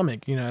in the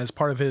stomach, as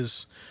part of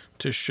his,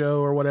 to show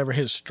or whatever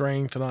his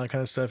strength and all that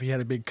kind of stuff. He had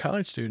a big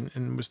college student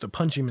and was to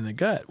punch him in the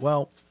gut.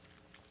 Well,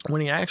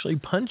 when he actually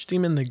punched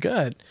him in the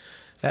gut,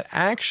 that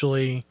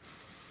actually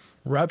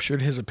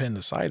ruptured his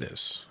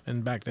appendicitis.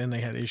 And back then they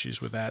had issues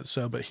with that.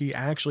 But he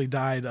actually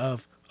died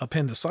of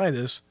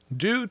appendicitis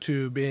due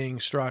to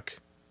being struck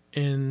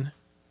in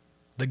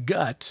the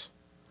gut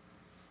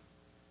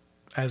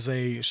as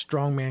a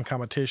strongman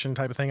competition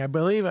type of thing, I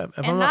believe. And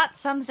not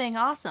something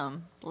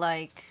awesome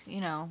like,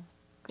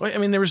 I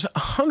mean, there was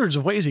hundreds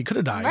of ways he could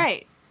have died.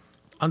 right.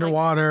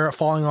 Underwater,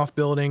 falling off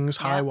buildings,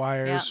 high Yeah,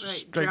 wires, yeah. Right.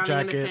 straight Drowning in a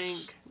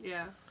jackets, tank.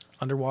 Yeah.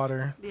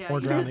 underwater, Yeah. or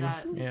you drowning.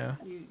 Said that. Yeah,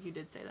 You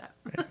did say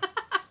that.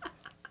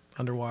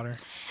 underwater.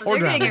 They're Or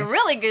getting drowning. a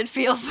really good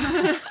feel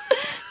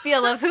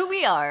of who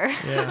we are.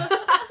 Yeah.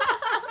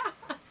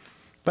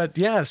 But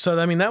yeah, so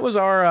I mean, that was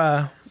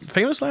our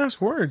famous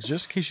last words,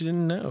 just in case you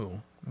didn't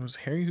know. It was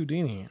Harry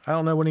Houdini. I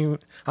don't know when he.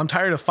 I'm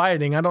tired of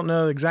fighting. I don't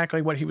know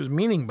exactly what he was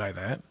meaning by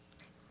that.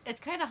 It's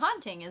kind of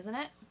haunting, isn't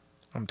it?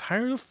 I'm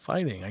tired of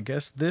fighting. I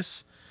guess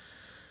this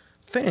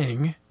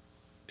thing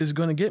is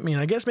going to get me.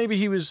 And I guess maybe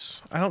he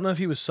was. I don't know if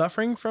he was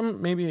suffering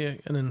from maybe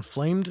an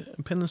inflamed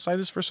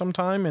appendicitis for some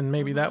time, and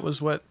maybe that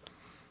was what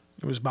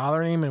it was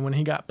bothering him. And when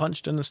he got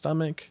punched in the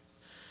stomach,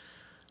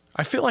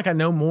 I feel like I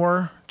know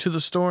more to the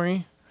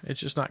story. It's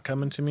just not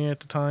coming to me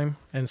at the time.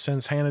 And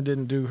since Hannah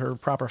didn't do her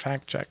proper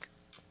fact check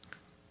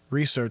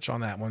research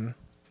on that one,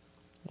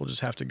 we'll just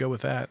have to go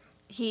with that.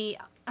 He,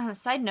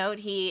 side note,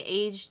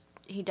 he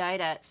died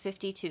at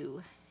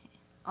 52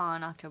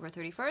 on October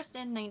 31st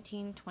in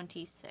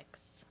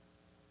 1926.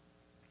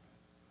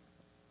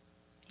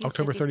 He's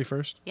October 50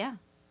 31st? Yeah.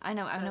 I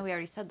know we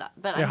already said that.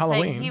 But Yeah, I'm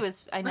Halloween. saying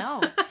I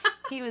know.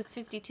 He was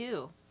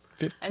 52.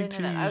 52. I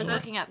didn't know that. I was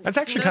looking up. That's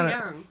actually So kind of...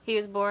 young. He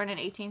was born in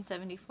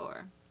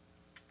 1874.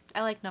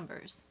 I like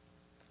numbers.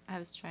 I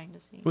was trying to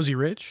see. Was he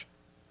rich?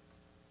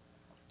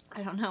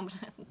 I don't know, but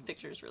the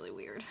picture's really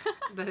weird.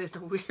 That is a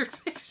weird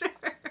picture.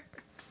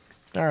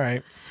 All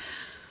right.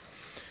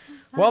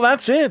 Well,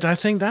 that's it. I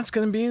think that's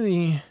going to be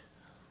the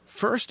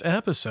first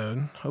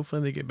episode.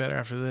 Hopefully they get better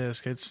after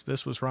this.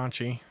 This was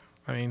raunchy.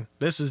 I mean,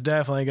 this is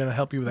definitely going to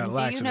help you with that Do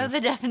laxative. you know the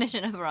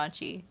definition of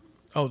raunchy?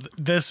 Oh,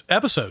 this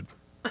episode.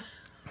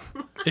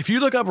 If you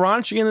look up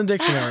raunchy in the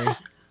dictionary,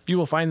 you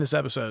will find this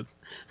episode.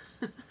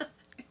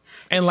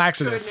 And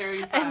laxative.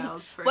 Extraordinary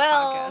files for a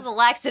Well, podcast. the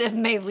laxative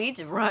may lead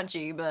to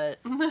raunchy, but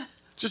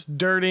Just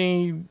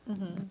dirty,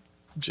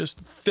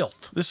 just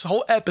filth. This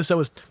whole episode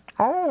was,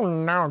 oh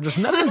no, just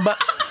nothing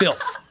but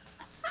filth.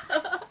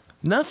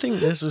 Nothing.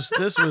 This was.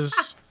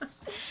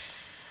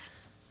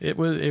 It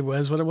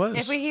was what it was.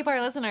 if we keep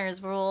our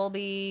listeners, we'll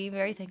be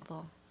very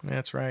thankful.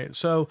 That's right.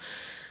 So,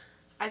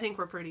 I think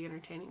we're pretty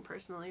entertaining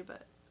personally,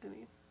 but I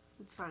mean,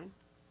 it's fine.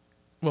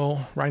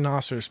 well,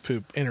 rhinoceros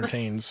poop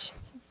entertains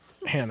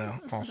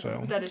Hannah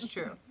also. That is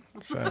true.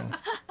 So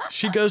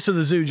she goes to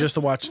the zoo just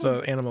to watch the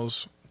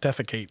animals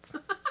defecate.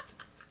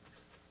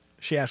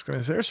 She asks him,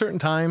 "Is there a certain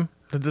time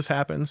that this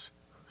happens?"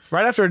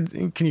 Right after,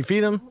 can you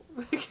feed him?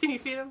 Can you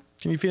feed him?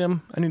 Can you feed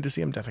him? I need to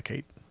see him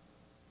defecate.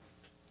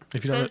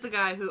 If you Says don't, the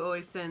guy who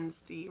always sends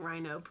the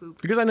rhino poop.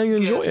 because I know you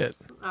enjoy it.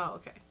 gifts. Oh,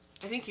 okay.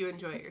 I think you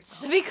enjoy it To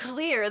yourself. be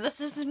clear, this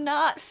is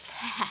not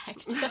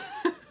fact.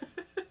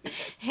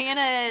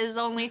 Hannah is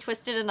only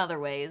twisted in other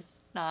ways.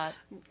 Not.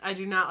 I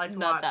do not like to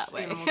Not watch that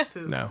way. animals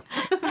poop. No,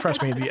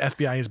 trust me, the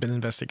FBI has been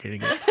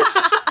investigating it.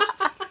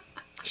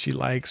 She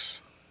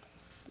likes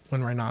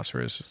when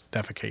rhinoceros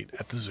defecate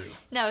at the zoo.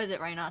 No, is it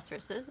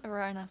rhinoceroses or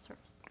rhinoceros?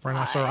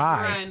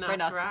 Rhinoceri,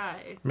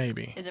 Rhinoceri.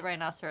 maybe. Is it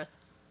rhinoceros?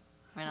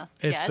 Yeah,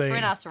 It's it's a-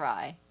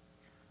 rhinoceri.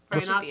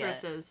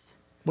 Rhinoceroses.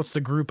 What's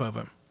the group of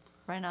them?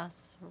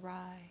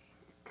 Rhinoceri.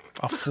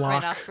 A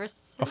flock.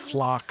 Rhinoceros. A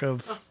flock A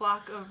of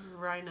flock of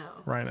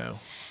rhino. rhino.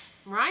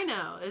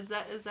 Rhino. Is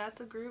that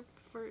the group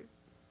for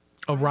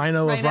A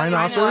rhino of Rhino-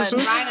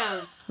 rhinoceroses?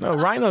 rhinos? No,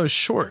 rhino's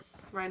short.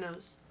 Yes,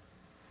 rhinos.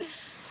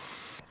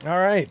 All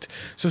right.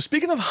 So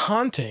speaking of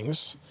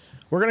hauntings,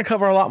 we're gonna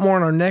cover a lot more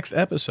in our next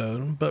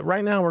episode. But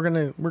right now we're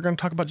gonna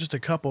talk about just a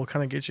couple,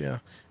 kind of get you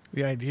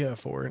the idea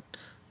for it.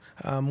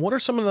 What are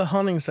some of the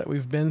hauntings that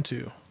we've been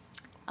to?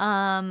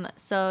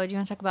 So do you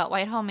want to talk about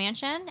Whitehall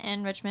Mansion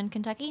in Richmond,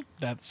 Kentucky?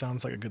 That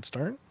sounds like a good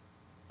start.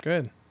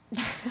 Good.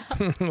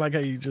 Like how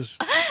I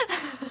just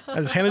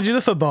handed you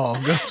the football.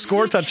 Go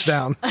score a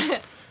touchdown.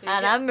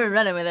 And I'm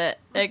running with it,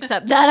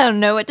 except I don't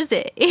know what to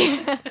say.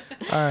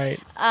 All right.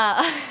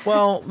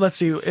 Well, let's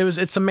see.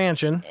 It's a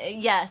mansion.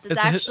 Yes, it's It's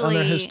actually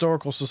under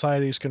Historical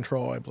Society's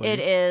control, I believe. it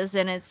is,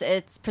 and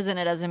it's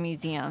presented as a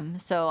museum.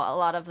 So a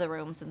lot of the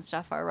rooms and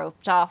stuff are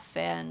roped off,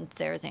 and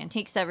there's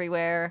antiques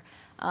everywhere.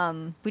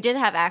 We did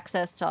have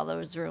access to all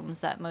those rooms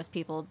that most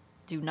people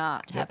do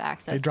not have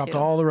access They to. dropped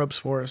all the ropes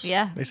for us.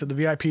 Yeah. They said the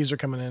VIPs are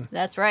coming in.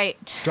 That's right.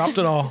 Dropped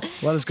it all.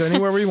 Let us go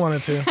anywhere we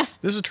wanted to.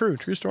 This is true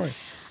story.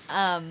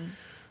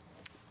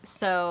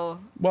 So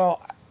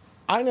Well,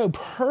 I know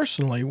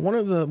personally one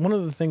of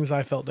the things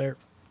I felt there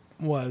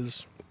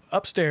was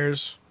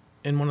upstairs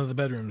in one of the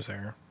bedrooms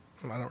there.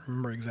 I don't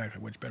remember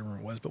exactly which bedroom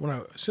it was, but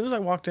as soon as I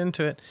walked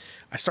into it,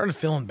 I started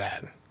feeling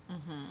bad.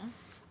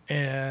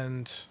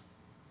 And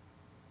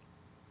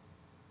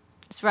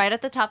it's right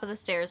at the top of the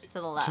stairs to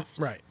the left.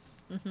 right.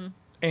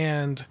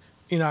 And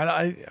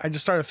I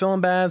just started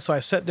feeling bad, so I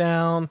sat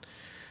down,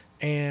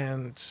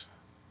 and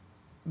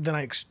then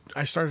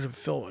I started to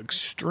feel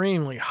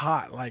extremely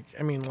hot, like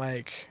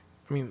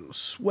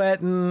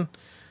sweating,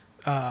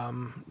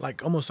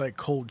 like almost like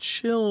cold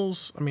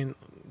chills. I mean,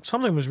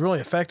 something was really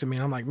affecting me.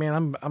 And I'm like,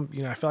 man, I'm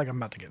I feel like I'm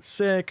about to get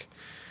sick,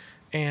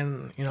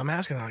 and I'm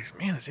asking, like,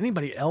 man, is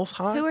anybody else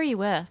hot? Who are you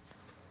with?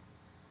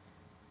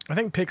 I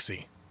think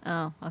Pixie,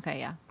 Oh, okay,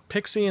 yeah.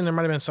 and there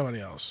might have been somebody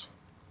else.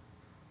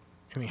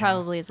 Anyhow,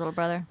 Probably his little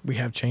brother. we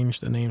have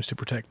changed the names to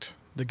protect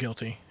the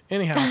guilty.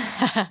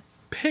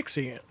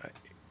 Pixie,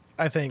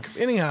 I think.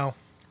 Anyhow,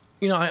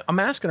 I'm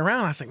asking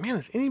around. I was like, man,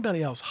 is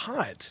anybody else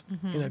hot?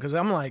 Because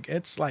I'm like,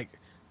 it's like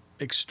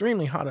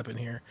extremely hot up in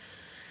here,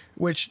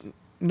 which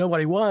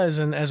nobody was.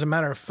 And as a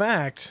matter of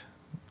fact,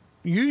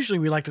 usually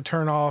we like to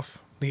turn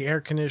off the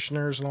air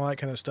conditioners and all that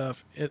kind of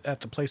stuff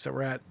at the place that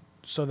we're at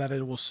so that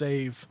it will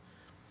save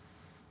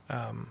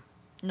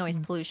Noise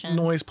pollution.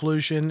 noise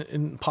pollution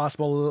and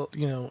possible,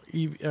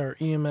 or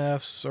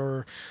EMFs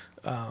or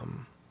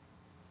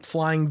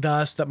flying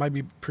dust that might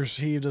be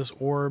perceived as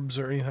orbs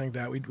or anything like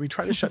that. We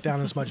try to shut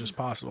down as much as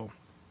possible.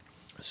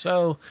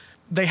 So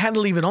they had to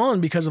leave it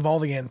on because of all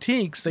the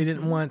antiques. They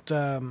didn't want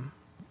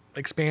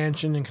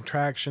expansion and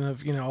contraction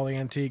of all the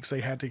antiques.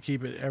 They had to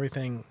keep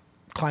everything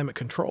climate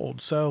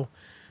controlled. So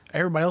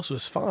everybody else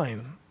was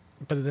fine.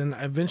 But then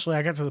eventually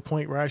I got to the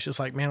point where I was just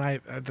like, man,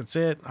 that's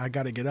it. I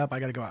got to get up. I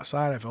got to go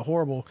outside. I feel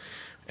horrible.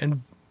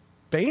 And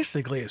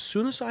basically, as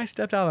soon as I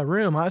stepped out of the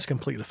room, I was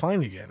completely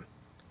fine again.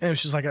 And it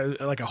was just like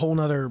a whole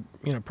nother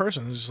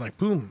person. It was just like,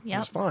 boom, it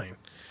was fine.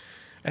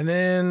 And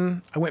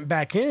then I went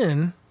back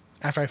in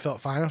after I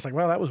felt fine. I was like,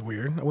 well, that was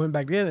weird. I went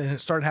back in and it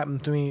started happening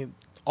to me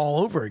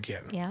all over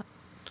again. Yeah.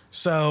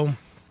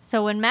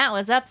 So when Matt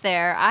was up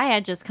there, I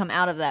had just come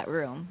out of that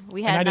room.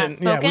 We had not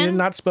spoken. Yeah, we had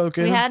not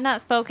spoken. We had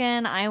not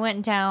spoken. I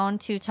went down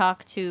to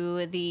talk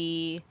to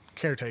the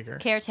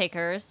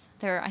caretakers.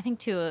 There, I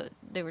think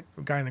they were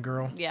a guy and a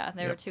girl. Yeah,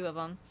 there were two of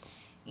them,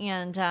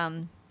 and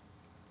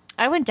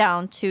I went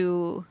down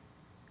to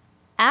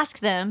ask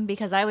them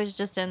because I was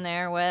just in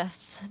there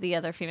with the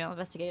other female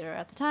investigator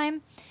at the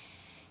time,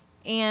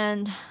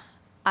 and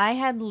I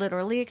had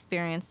literally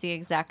experienced the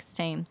exact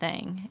same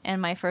thing.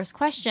 And my first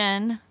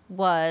question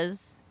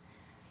was,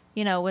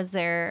 was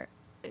there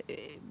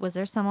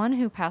someone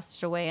who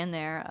passed away in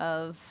there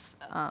of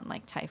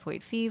like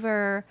typhoid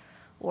fever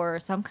or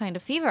some kind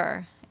of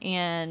fever?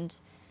 And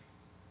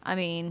I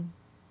mean,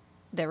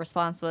 their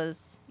response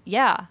was,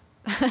 yeah.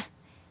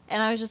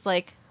 And I was just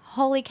like,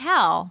 holy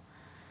cow.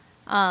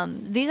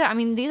 These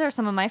are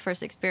some of my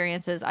first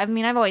experiences. I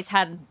mean, I've always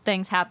had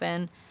things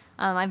happen.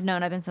 I've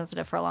been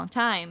sensitive for a long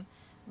time,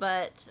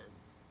 but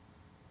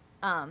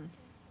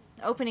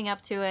opening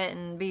up to it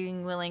and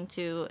being willing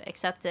to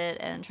accept it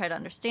and try to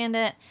understand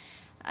it,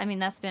 I mean,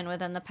 that's been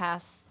within the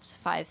past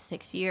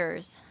 5-6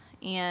 years.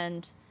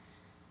 And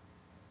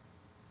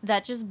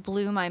that just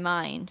blew my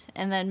mind.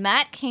 And then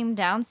Matt came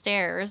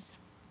downstairs.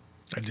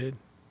 I did.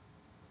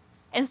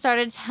 And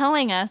started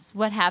telling us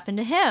what happened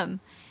to him.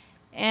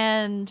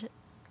 And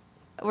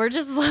we're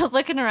just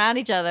looking around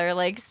each other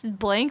like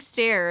blank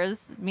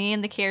stares, me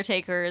and the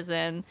caretakers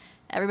and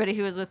everybody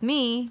who was with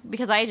me,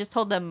 because I just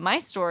told them my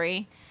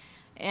story.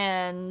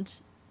 And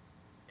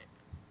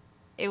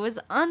it was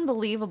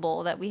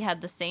unbelievable that we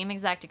had the same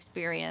exact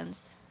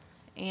experience,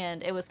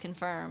 and it was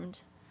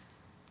confirmed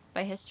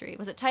by history.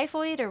 Was it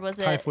typhoid or was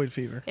it typhoid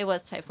fever? It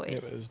was typhoid. Yeah,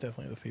 it was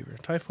definitely the fever.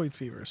 Typhoid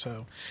fever.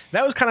 So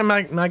that was kind of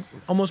my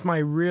almost my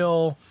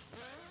real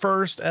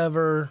first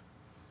ever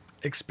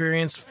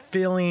experience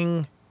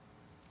feeling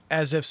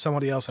as if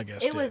somebody else, I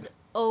guess, it was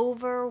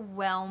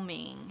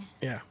overwhelming.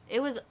 Yeah.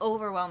 It was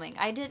overwhelming.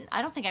 I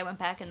don't think I went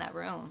back in that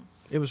room.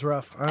 It was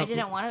rough. I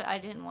didn't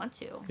want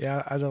to.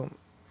 Yeah, I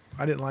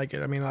didn't like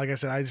it. I mean, like I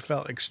said, I just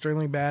felt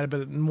extremely bad,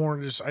 but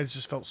I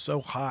just felt so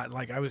hot.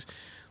 Like I was,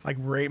 like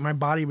my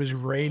body was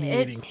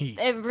radiating heat.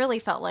 It really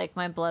felt like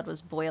my blood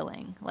was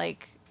boiling.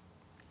 Like.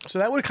 So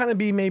that would kind of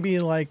be maybe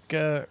like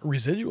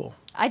residual.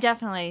 I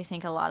definitely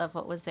think a lot of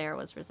what was there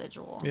was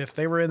residual. If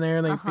they were in there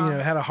and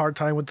they had a hard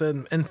time with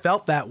it and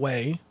felt that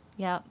way.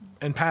 Yep.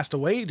 And passed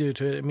away due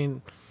to it.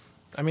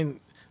 I mean,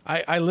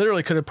 I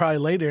literally could have probably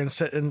laid there and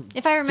sit and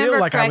if I remember feel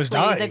like correctly, I was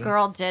dying. The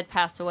girl did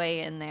pass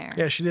away in there.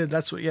 Yeah, she did.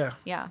 That's what. Yeah.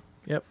 Yeah.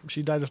 Yep.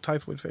 She died of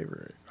typhoid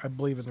fever. I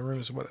believe in the room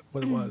is what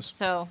it was.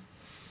 So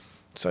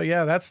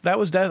yeah, that's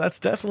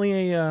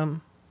definitely a.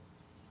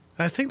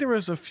 I think there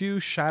was a few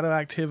shadow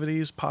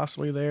activities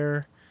possibly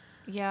there.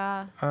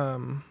 Yeah.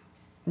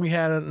 We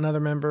had another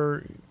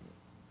member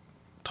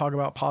talk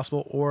about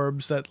possible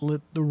orbs that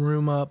lit the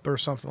room up or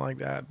something like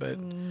that, but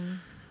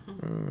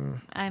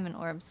I'm an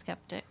orb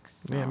skeptic.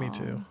 So. Yeah, me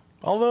too.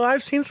 Although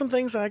I've seen some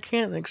things I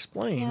can't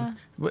explain. Yeah.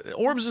 But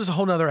orbs is a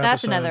whole nother episode.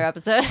 That's another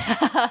episode.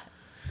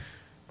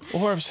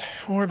 Orbs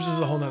is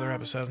a whole nother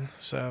episode.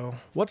 So,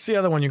 what's the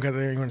other one you're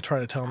going to try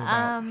to tell me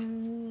about?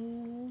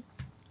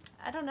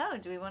 I don't know.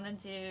 Do we want to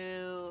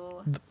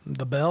do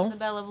the Bell? The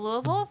Belle of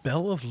Louisville? The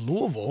Belle of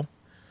Louisville.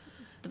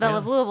 The Belle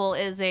of Louisville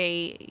is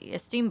a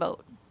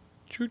steamboat.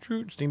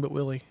 Choo-choo, Steamboat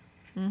Willie.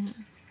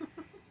 Mm-hmm.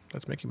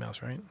 That's Mickey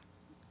Mouse, right?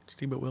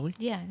 Steamboat Willie?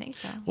 Yeah, I think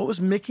so. What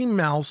was Mickey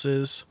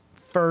Mouse's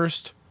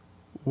first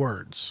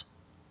words?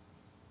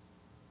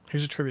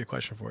 Here's a trivia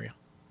question for you.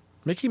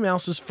 Mickey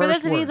Mouse's first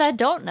words. For those of you that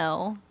don't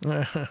know,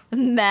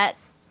 Matt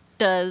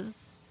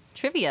does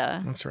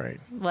trivia. That's right.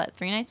 What,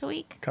 3 nights a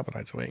week? Couple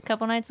nights a week.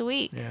 Couple nights a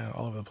week. Yeah,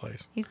 all over the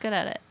place. He's good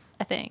at it,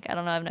 I think. I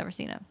don't know. I've never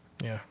seen him.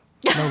 Yeah.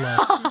 No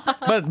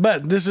love.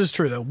 But this is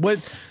true, though. What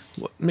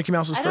Mickey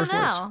Mouse's first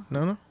words?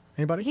 No?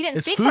 Anybody? He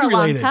didn't speak for a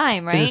long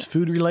time, right? It is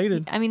food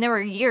related. I mean, there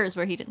were years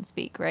where he didn't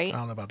speak, right? I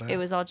don't know about that. It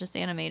was all just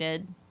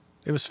animated.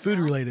 It was food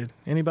related.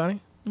 Anybody?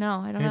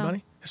 No, I don't know.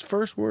 Anybody? His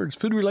first words,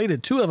 food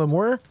related. 2 of them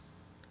were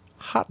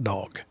hot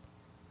dog.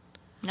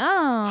 Oh.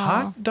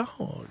 Hot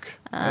dog.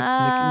 That's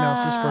Mickey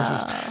Mouse's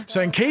first words.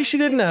 So in case you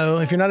didn't know,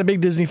 if you're not a big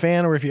Disney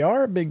fan, or if you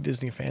are a big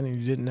Disney fan and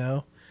you didn't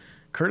know,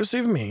 courtesy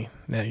of me,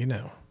 now you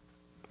know.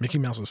 Mickey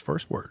Mouse's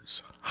first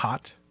words,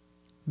 hot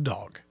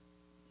dog.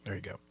 There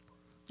you go.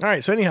 All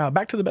right, so anyhow,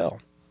 back to the Belle.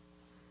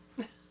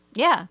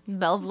 Yeah,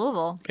 Belle of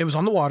Louisville. It was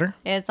on the water.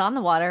 It's on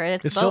the water.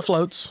 It still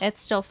floats. It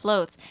still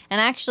floats.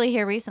 And actually,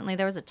 here recently,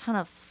 there was a ton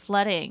of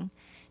flooding.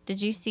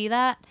 Did you see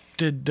that?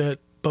 Did that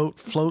boat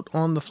float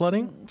on the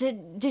flooding?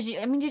 Did you?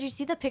 I mean, did you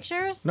see the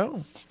pictures?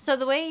 No. So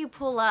the way you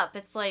pull up,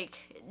 it's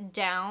like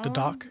down. The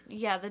dock?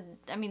 Yeah. The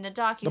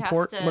dock. You The have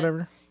port, to.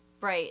 whatever.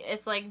 Right.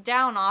 It's like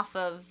down off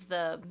of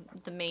the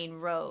main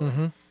road.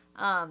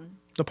 Mm-hmm.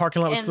 The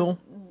parking lot was and- full?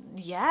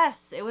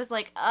 Yes, it was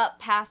like up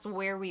past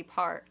where we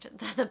parked.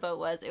 The boat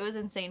was. It was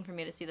insane for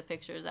me to see the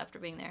pictures after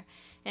being there.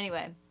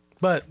 Anyway,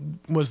 But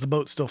was the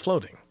boat still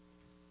floating?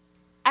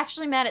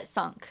 actually, Matt, it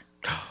sunk.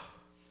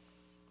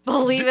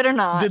 Believe it or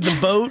not. Did the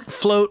boat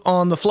float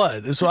on the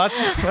flood? So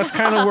that's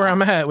kind of where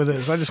I'm at with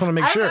this. I just want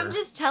to make sure. I'm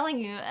just telling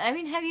you. I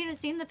mean, have you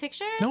seen the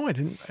pictures? No, I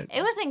didn't.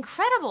 It was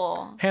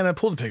incredible. Hannah,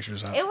 pull the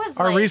pictures out. It was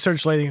Our like-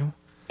 research lady.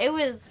 It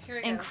was Here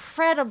we go.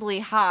 incredibly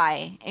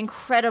high.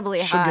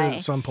 Incredibly She'll get it high.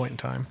 at some point in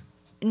time.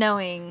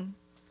 Knowing,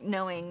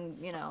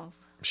 you know.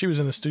 She was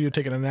in the studio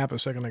taking a nap a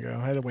second ago.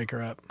 I had to wake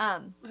her up.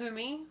 Who,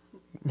 me?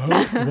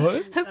 What?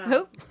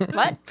 Who?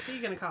 What? Who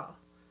you gonna call?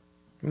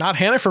 Not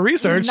Hannah for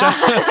research.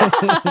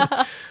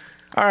 All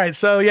right.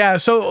 So, yeah.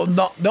 So,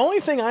 the only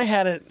thing I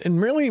had it, and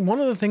really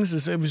one of the things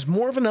is it was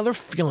more of another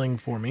feeling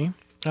for me.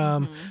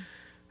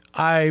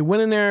 I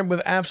went in there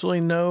with absolutely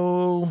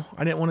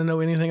I didn't want to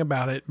know anything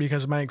about it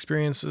because of my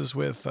experiences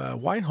with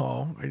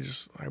Whitehall.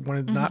 I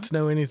wanted not to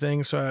know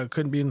anything, so I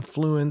couldn't be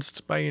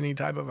influenced by any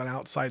type of an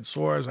outside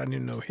source. I knew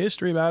no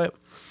history about it.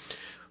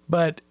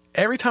 But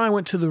every time I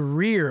went to the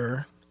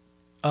rear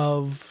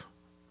of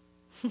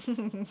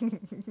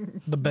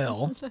the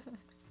Belle,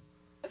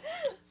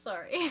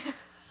 Sorry.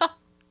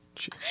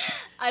 she-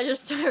 I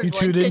just started You like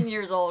tooted? 10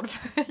 years old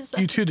for a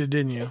second. you tooted,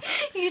 didn't you?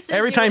 You said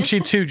Every you time went- she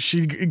toots,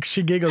 she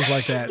giggles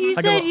like that. You I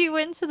said go, you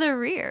went to the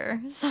rear.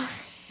 Sorry.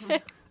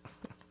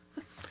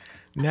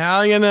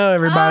 Now you know,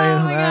 everybody.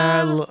 Oh my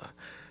God.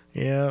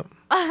 Yeah.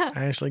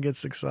 Ashley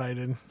gets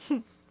excited.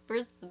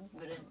 Where's the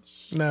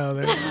footage? No,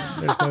 there's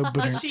no But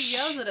booting. she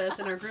yells at us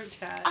in our group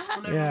chat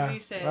whenever Yeah, we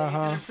say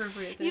uh-huh.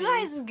 inappropriate things. You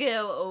guys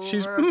go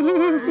She's-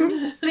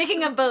 overboard.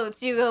 Speaking of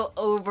boats, you go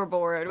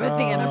overboard with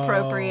the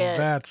inappropriate.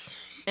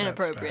 That's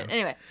inappropriate.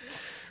 bad.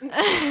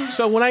 Anyway,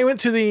 So when I went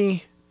to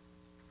the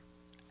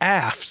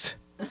aft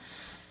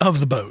of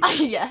the boat,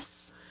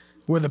 yes.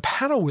 where the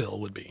paddle wheel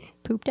would be.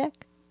 Poop deck?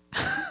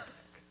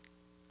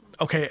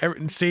 Okay,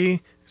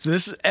 see, so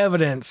this is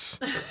evidence.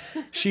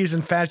 She's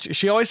infatuated.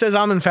 She always says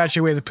I'm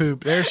infatuated with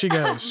poop. There she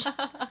goes.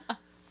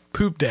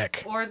 Poop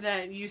deck. Or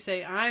that you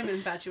say I'm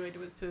infatuated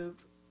with poop.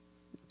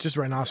 Just It's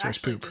rhinoceros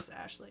actually poop. just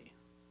Ashley.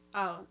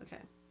 Oh,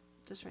 okay.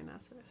 Just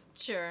rhinoceros.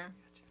 Sure.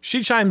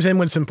 She chimes in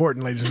when it's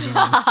important, ladies and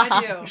gentlemen.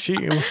 I do. She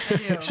do.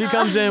 she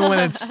comes in when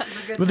it's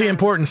good with the times.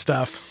 important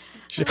stuff.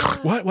 She's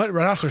like, what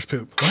rhinoceros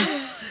poop?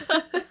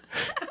 What?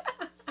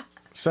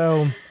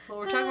 So Well,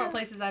 we're talking about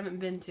places I haven't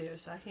been to,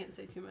 so I can't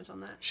say too much on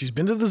that. she's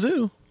been to the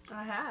zoo.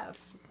 I have.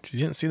 She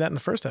didn't see that in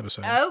the first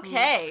episode.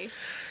 Okay.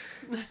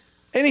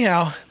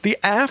 Anyhow, the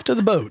aft of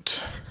the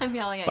boat I'm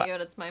yelling at you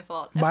and it's my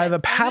fault. by Okay. the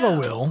paddle know.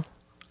 wheel,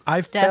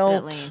 I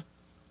Definitely.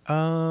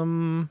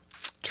 felt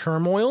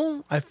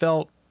turmoil. I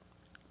felt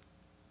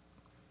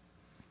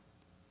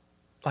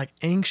like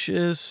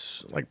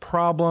anxious, like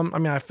problem. I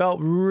mean, I felt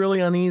really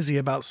uneasy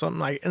about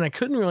something. I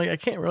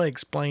can't really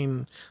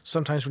explain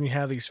sometimes when you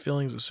have these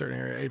feelings of a certain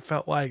area. It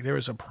felt like there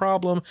was a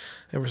problem,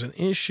 there was an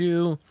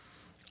issue,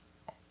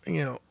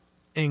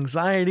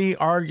 anxiety,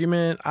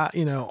 argument,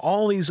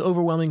 all these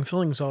overwhelming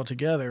feelings all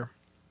together.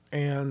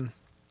 And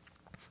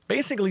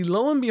basically,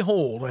 lo and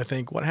behold, I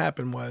think what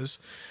happened was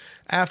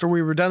after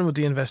we were done with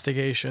the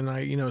investigation,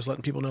 I was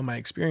letting people know my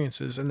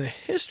experiences, and the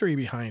history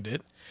behind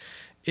it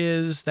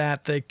is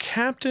that the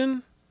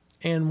captain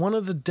and one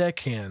of the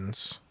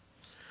deckhands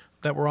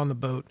that were on the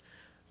boat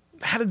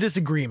had a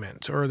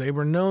disagreement, or they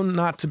were known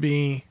not to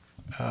be,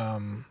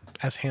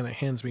 as Hannah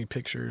hands me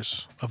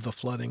pictures of the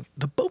flooding,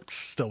 the boat's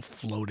still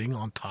floating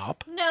on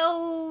top.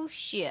 No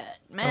shit,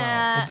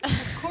 Matt.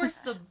 Of course,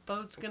 the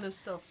boat's gonna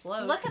still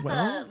float. look at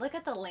Well,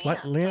 the lamp. Like,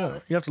 yeah,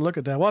 posts. you have to look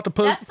at that. We'll have to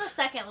post. That's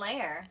the second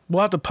layer.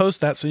 We'll have to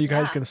post that so you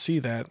guys Yeah. can see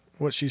that,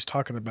 what she's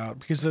talking about.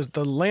 Because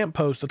the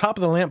lamppost, the top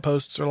of the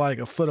lampposts are like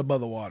a foot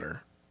above the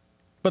water.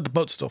 But the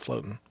boat's still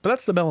floating. But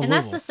that's the Belle of And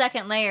that's Louisville. the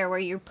second layer where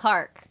you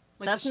park.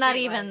 Like That's the not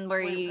street even light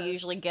where you lamppost.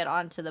 usually get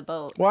onto the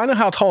boat. Well, I know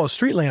how tall a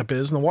street lamp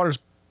is, and the water's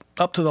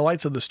up to the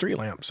lights of the street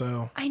lamp.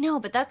 So I know,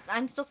 but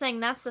I'm still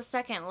saying that's the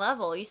second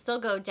level. You still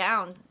go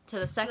down to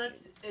the So second.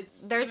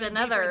 it's There's even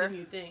another- deeper than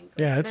you think.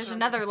 yeah, There's it's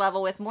another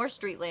level with more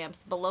street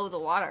lamps below the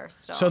water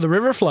still. so the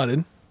river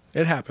flooded.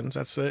 It happens.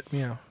 That's it.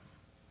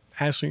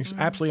 Ashley's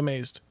absolutely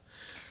amazed.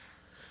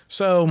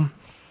 So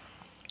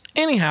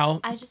anyhow,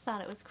 I just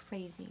thought it was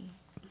crazy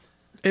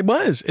it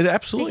was. It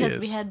absolutely because is.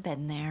 we had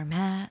been there,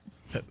 Matt.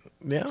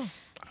 Yeah.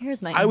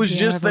 Here's my I was NPR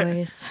just there.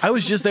 voice. I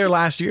was just there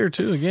last year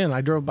too. Again,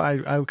 I drove by.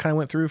 I kind of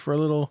went through for a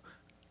little,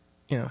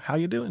 how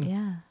you doing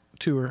Yeah.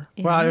 tour.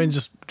 Well, I Yeah. mean,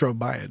 just drove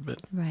by it, but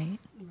Right.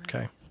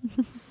 okay.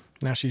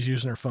 Now she's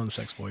using her phone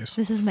sex voice.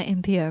 This is my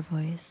NPR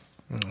voice.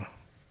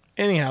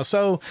 Anyhow,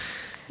 so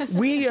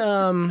we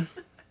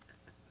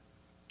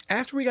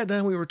after we got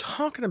done, we were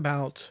talking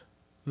about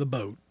the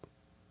boat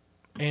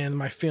and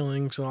my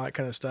feelings and all that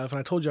kind of stuff. And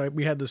I told you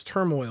we had this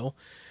turmoil,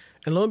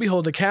 and lo and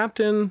behold, the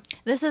captain.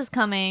 This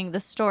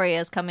story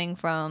is coming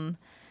from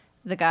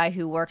the guy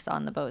who works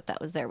on the boat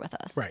that was there with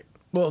us. Right.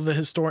 Well, the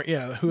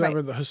historian, whoever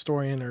Right. the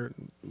historian or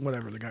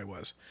whatever the guy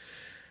was.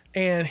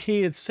 And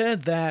he had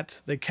said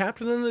that the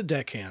captain and the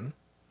deckhand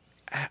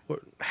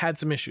had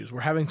some issues.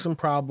 We're having some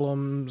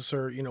problems,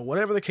 or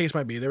whatever the case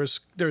might be. There was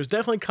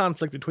definitely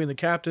conflict between the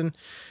captain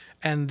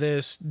and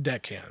this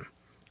deckhand.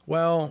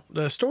 Well,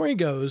 the story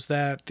goes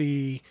that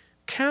the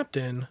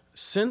captain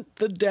sent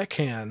the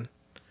deckhand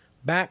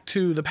back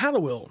to the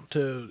paddle wheel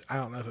I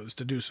don't know if it was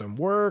to do some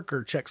work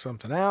or check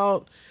something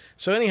out.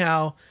 So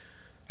anyhow,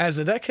 as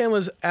the deckhand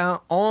was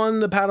out on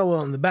the paddle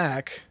wheel in the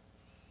back,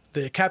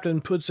 the captain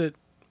puts it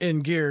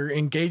in gear,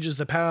 engages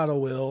the paddle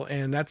wheel,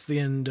 and that's the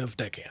end of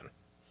deckhand.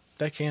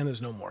 Deckhand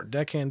is no more.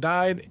 Deckhand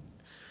died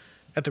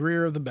at the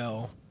rear of the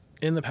bell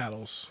in the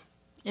paddles.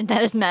 And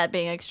that is Matt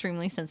being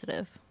extremely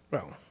sensitive.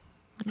 Well,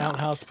 I don't know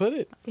how else to put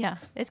it. Yeah,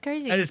 it's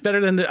crazy. And it's better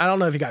than I don't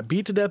know if he got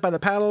beat to death by the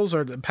paddles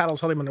or the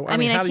paddles held him underwater. I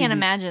mean, how I do can't you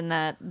imagine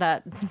that.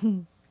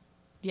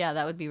 Yeah,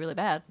 that would be really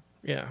bad.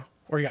 Yeah,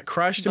 or he got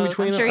crushed in Both.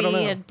 between I'm them. sure I don't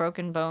he know. had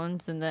broken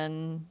bones and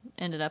then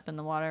ended up in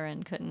the water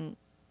and couldn't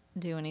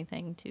do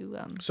anything to.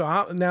 So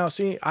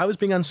I was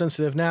being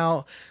unsensitive.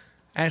 Now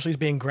Ashley's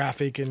being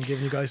graphic and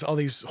giving you guys all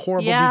these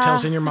horrible Yeah.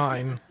 details in your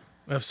mind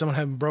of someone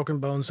having broken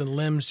bones and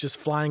limbs just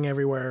flying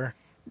everywhere.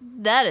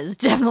 That is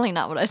definitely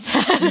not what I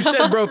said. You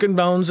said broken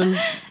bones and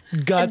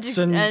guts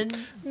and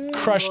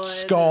crushed Blood.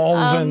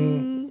 skulls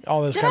and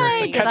all this did kind of I-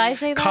 stuff. did I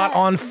say Caught that?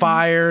 on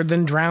fire,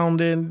 then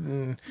drowned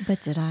in.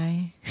 But did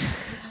I?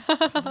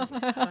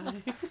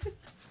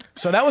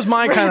 So that was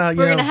my kind of,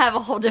 We're gonna have a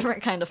whole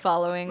different kind of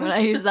following when I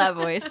use that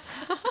voice.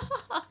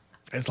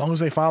 as long as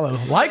they follow.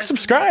 Like,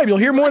 subscribe, you'll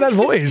hear more of that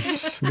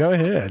voice. Go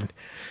ahead.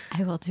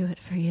 I will do it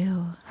for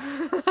you.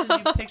 Send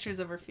you pictures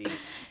of her feet.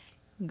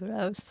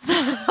 Gross.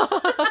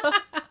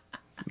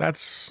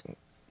 That's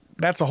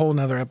a whole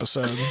nother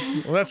episode.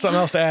 Well, that's something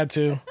else to add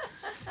to.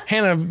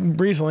 Hannah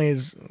recently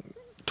has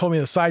told me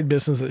the side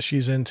business that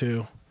she's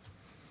into.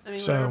 I mean,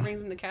 So- whatever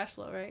brings in the cash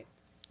flow, right?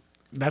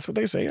 That's what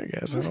they say, I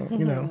guess. I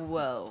don't,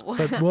 Whoa.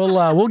 But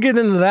we'll get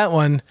into that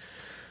one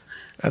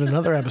at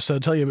another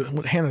episode. Tell you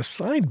what Hannah's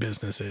side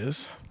business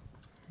is.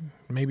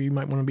 Maybe you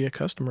might want to be a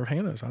customer of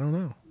Hannah's. I don't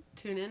know.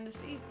 Tune in to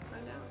see.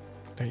 Find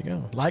out. There you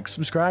go. Like,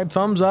 subscribe,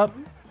 thumbs up,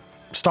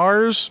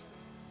 stars.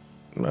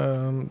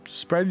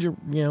 Spread your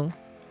the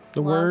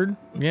Love. word.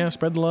 Yeah,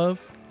 spread the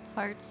love.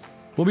 Hearts.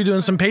 We'll be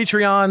doing some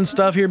Patreon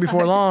stuff here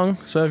before long.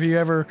 So if you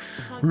ever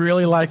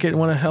really like it and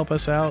want to help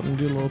us out and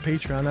do a little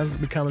Patreon, that'll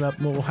be coming up.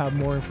 We'll have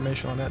more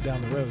information on that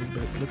down the road,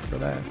 but look for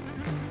that.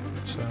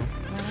 So,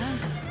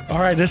 all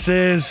right, this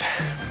is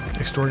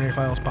Extraordinary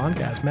Files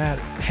Podcast. Matt,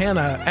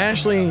 Hannah,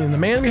 Ashley, and the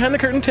man behind the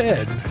curtain,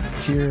 Ted,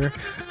 here.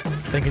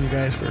 Thanking you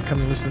guys for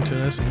coming and listening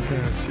to us, and we're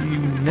going to see you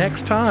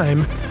next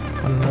time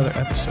on another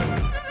episode.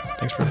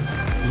 Thanks for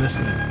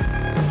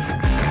listening.